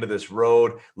at the end of this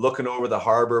road, looking over the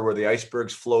harbor where the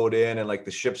icebergs float in and like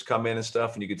the ships come in and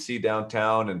stuff. And you could see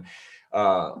downtown and,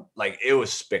 like it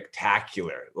was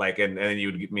spectacular. Like, and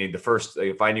the first,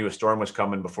 if I knew a storm was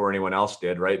coming before anyone else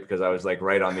did, right? Because I was like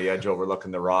right on the edge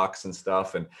overlooking the rocks and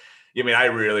stuff. And I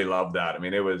really loved that. I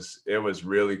mean, it was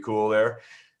really cool there.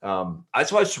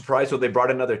 That's why I was surprised when they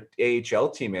brought another AHL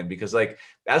team in, because like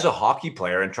as a hockey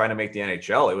player and trying to make the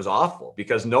NHL, it was awful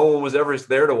because no one was ever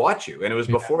there to watch you. And it was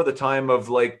before the time of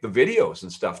like the videos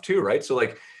and stuff too, right? So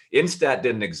like Instat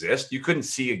didn't exist. You couldn't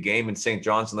see a game in St.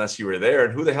 John's unless you were there.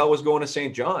 And who the hell was going to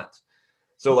St. John's?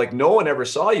 So like no one ever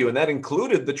saw you. And that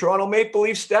included the Toronto Maple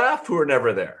Leaf staff who were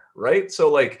never there, right? So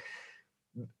like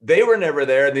they were never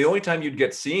there. And the only time you'd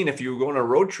get seen if you were going on a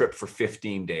road trip for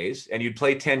 15 days and you'd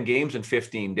play 10 games in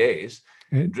 15 days,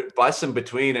 bussing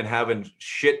between and having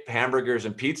shit hamburgers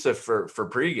and pizza for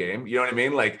pregame. You know what I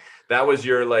mean? Like that was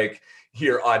your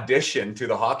audition to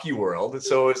the hockey world.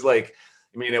 So it was like,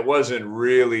 it wasn't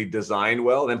really designed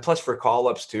well. And plus for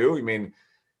call-ups too.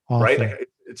 Awesome. Right? Like,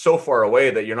 it's so far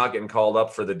away that you're not getting called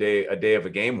up for a day of a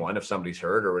game one if somebody's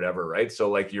hurt or whatever, right? So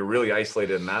like you're really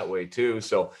isolated in that way too.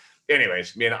 So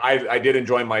anyways, I did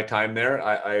enjoy my time there.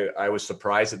 I was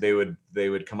surprised that they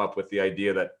would come up with the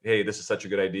idea that, hey, this is such a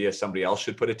good idea, somebody else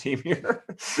should put a team here.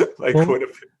 Winnipeg.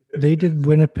 They did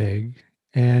Winnipeg.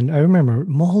 And I remember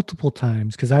multiple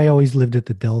times, because I always lived at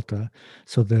the Delta.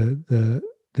 So the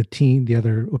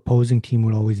other opposing team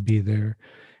would always be there.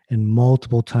 And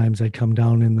multiple times I'd come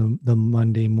down in the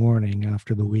Monday morning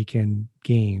after the weekend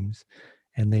games,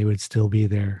 and they would still be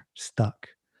there stuck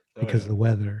because of the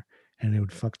weather. And it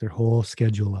would fuck their whole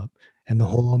schedule up and the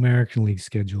whole American League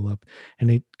schedule up.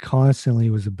 And it constantly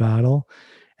was a battle.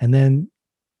 And then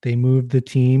they moved the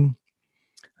team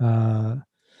out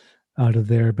of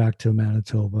there back to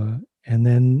Manitoba. And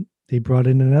then they brought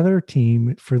in another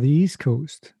team for the East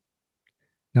Coast.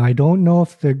 Now, I don't know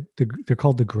if they're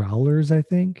called the Growlers, I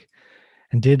think,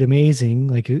 and did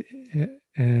amazing.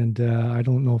 And I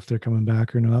don't know if they're coming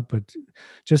back or not, but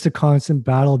just a constant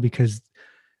battle, because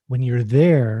when you're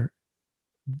there,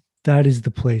 that is the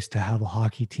place to have a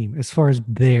hockey team as far as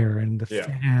there and the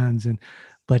fans.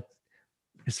 But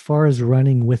as far as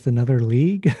running with another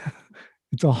league,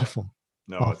 it's awful.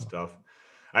 No, awful. It's tough.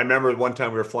 I remember one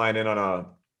time we were flying in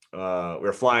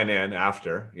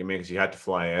after, because you had to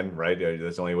fly in, right?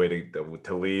 There's the only way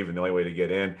to leave and the only way to get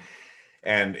in.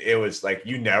 And it was like,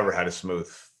 you never had a smooth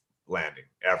landing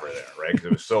ever there, right? Because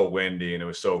it was so windy and it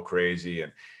was so crazy.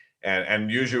 And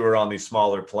usually we're on these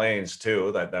smaller planes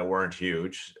too, that weren't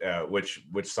huge, which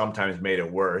sometimes made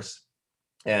it worse.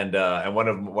 And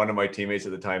one of my teammates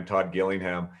at the time, Todd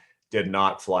Gillingham, did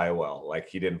not fly well. Like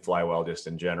he didn't fly well just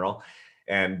in general.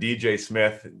 And DJ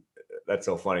Smith, that's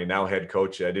so funny. Now head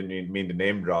coach, I didn't mean to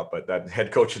name drop, but that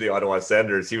head coach of the Ottawa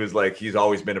Senators, he's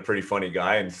always been a pretty funny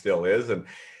guy and still is.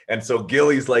 And so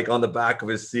Gilly's like on the back of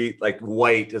his seat, like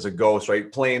white as a ghost,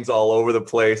 right? Planes all over the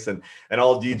place. And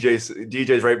all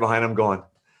DJ's right behind him going,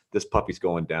 this puppy's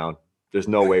going down. There's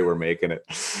no way we're making it,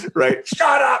 right?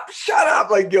 Shut up.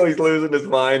 Like Gilly's losing his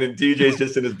mind and DJ's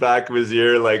just in his back of his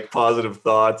ear, like positive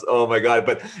thoughts. Oh my God.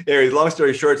 But anyways, long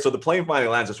story short, so the plane finally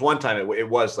lands. This one time it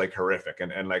was like horrific.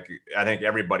 And like, I think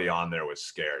everybody on there was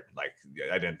scared. Like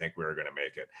I didn't think we were going to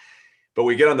make it. But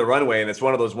we get on the runway and it's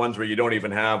one of those ones where you don't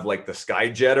even have like the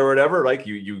Skyjet or whatever. Like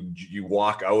you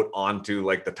walk out onto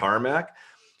like the tarmac.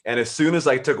 And as soon as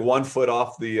I took one foot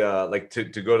off the,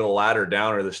 to go to the ladder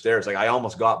down or the stairs, like I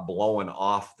almost got blown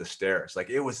off the stairs.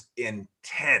 Like it was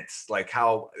intense. Like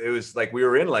how it was like, we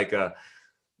were in like a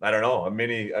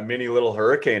mini little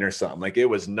hurricane or something. Like it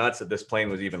was nuts that this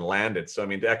plane was even landed. So,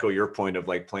 to echo your point of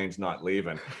like planes not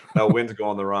leaving, now wind's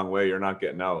going the wrong way, you're not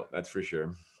getting out. That's for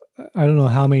sure. I don't know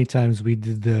how many times we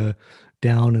did the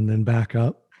down and then back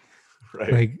up.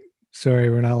 Right. Like,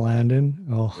 sorry, we're not landing.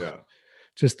 Oh, yeah.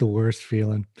 Just the worst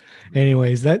feeling.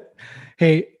 Anyways,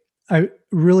 hey, I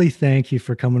really thank you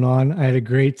for coming on. I had a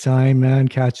great time, man,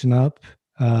 catching up.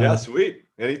 Yeah, sweet.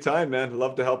 Anytime, man.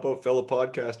 Love to help out fellow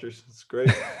podcasters. It's great.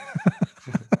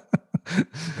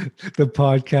 The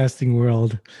podcasting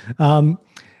world.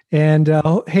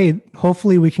 Hey,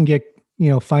 hopefully we can get,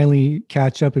 finally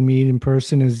catch up and meet in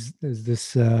person as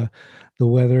this, the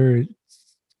weather is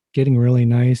getting really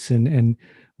nice. And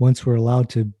once we're allowed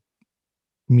to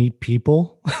meet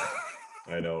people.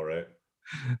 I know, right?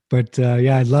 But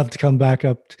yeah, I'd love to come back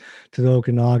up to the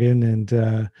Okanagan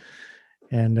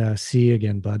and see you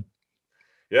again, bud.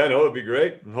 Yeah, no, it'd be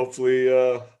great. And hopefully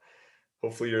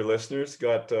your listeners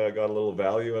got a little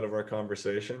value out of our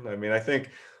conversation. I mean, I think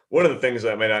one of the things,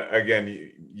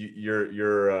 again,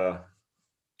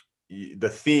 the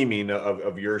theming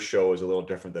of your show is a little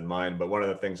different than mine, but one of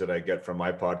the things that I get from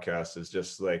my podcast is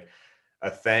just like a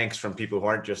thanks from people who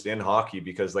aren't just in hockey,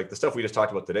 because like the stuff we just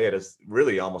talked about today, it has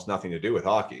really almost nothing to do with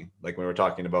hockey. Like when we're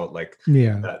talking about like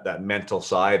that mental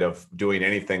side of doing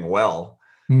anything well,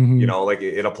 like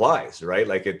it applies, right?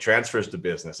 Like it transfers to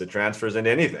business, it transfers into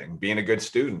anything, being a good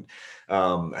student,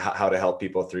 how to help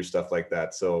people through stuff like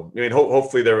that. So, I mean,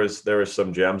 hopefully there was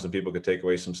some gems and people could take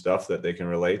away some stuff that they can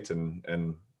relate. And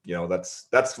that's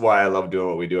why I love doing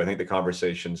what we do. I think the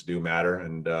conversations do matter.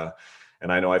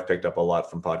 And I know I've picked up a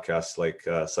lot from podcasts like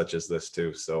such as this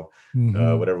too. So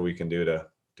whatever we can do to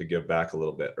give back a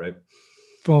little bit, right?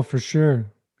 Well, for sure.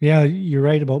 Yeah, you're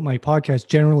right about my podcast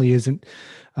generally isn't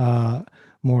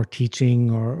more teaching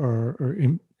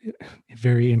or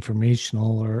very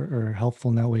informational or helpful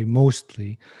in that way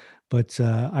mostly. But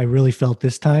I really felt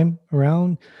this time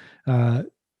around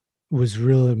was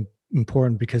really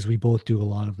important because we both do a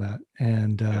lot of that.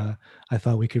 And I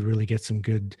thought we could really get some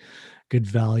good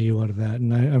value out of that.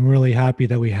 And I'm really happy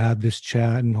that we had this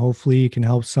chat, and hopefully you can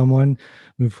help someone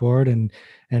move forward and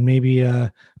maybe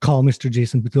call Mr.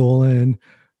 Jason Padola in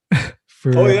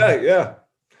for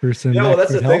for some well,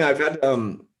 that's the help. thing I've had.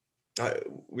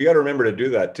 We got to remember to do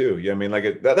that too. Yeah, I mean,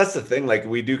 like that's the thing. Like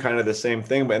we do kind of the same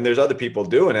thing, and there's other people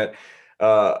doing it.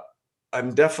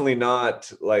 I'm definitely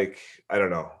not like, I don't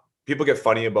know. People get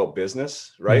funny about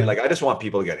business, right? Yeah. Like I just want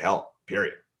people to get help,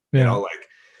 period. Yeah. Like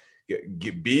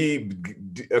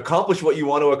accomplish what you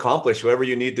want to accomplish, whoever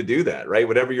you need to do that, right?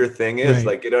 Whatever your thing is, right.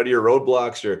 Like get out of your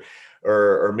roadblocks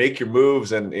or make your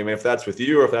moves. And I mean, if that's with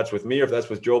you, or if that's with me, or if that's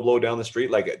with Joe Blow down the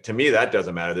street, like to me, that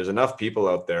doesn't matter. There's enough people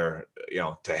out there,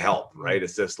 to help, right?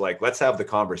 It's just like, let's have the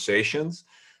conversations.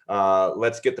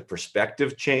 Let's get the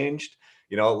perspective changed.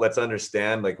 Let's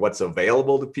understand like what's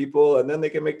available to people, and then they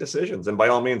can make decisions. And by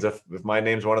all means, if my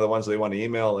name's one of the ones they want to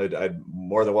email, I'd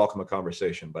more than welcome a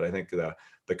conversation. But I think the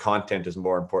content is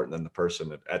more important than the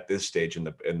person at this stage in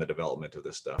the development of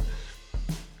this stuff.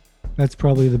 That's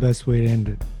probably the best way to end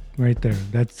it right there.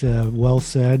 That's well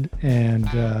said. And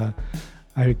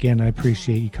I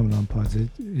appreciate you coming on, Pods. It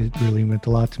really meant a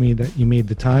lot to me that you made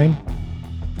the time.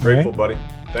 Grateful, buddy.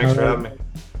 Thanks for having me.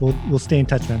 We'll stay in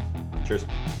touch, man. Cheers.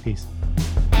 Peace.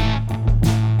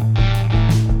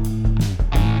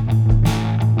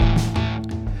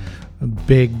 A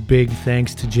big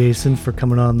thanks to Jason for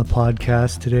coming on the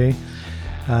podcast today.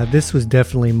 This was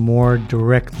definitely more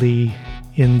directly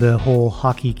in the whole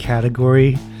hockey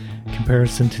category in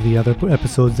comparison to the other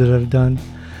episodes that I've done,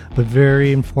 but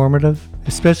very informative,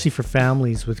 especially for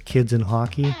families with kids in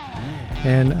hockey.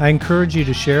 And I encourage you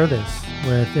to share this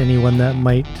with anyone that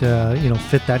might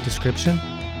fit that description.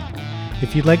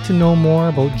 If you'd like to know more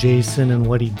about Jason and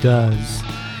what he does,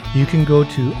 you can go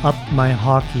to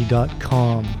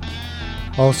upmyhockey.com.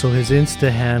 Also, his Insta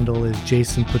handle is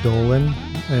Jason Podollan,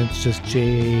 and it's just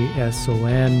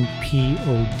JasonPodollan.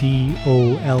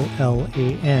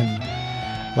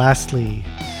 Lastly,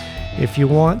 if you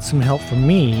want some help from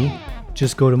me,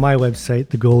 just go to my website,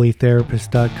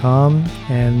 thegoalietherapist.com,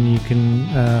 and you can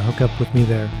hook up with me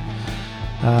there.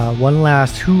 One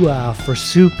last hoo-ah for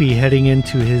Soupy heading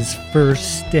into his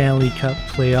first Stanley Cup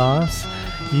playoffs.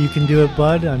 You can do it,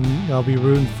 bud. I'll be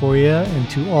rooting for you. And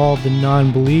to all the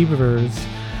non-believers,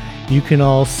 you can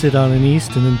all sit on an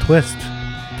East and then twist.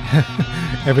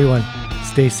 Everyone,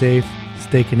 stay safe,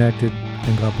 stay connected,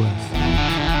 and God bless.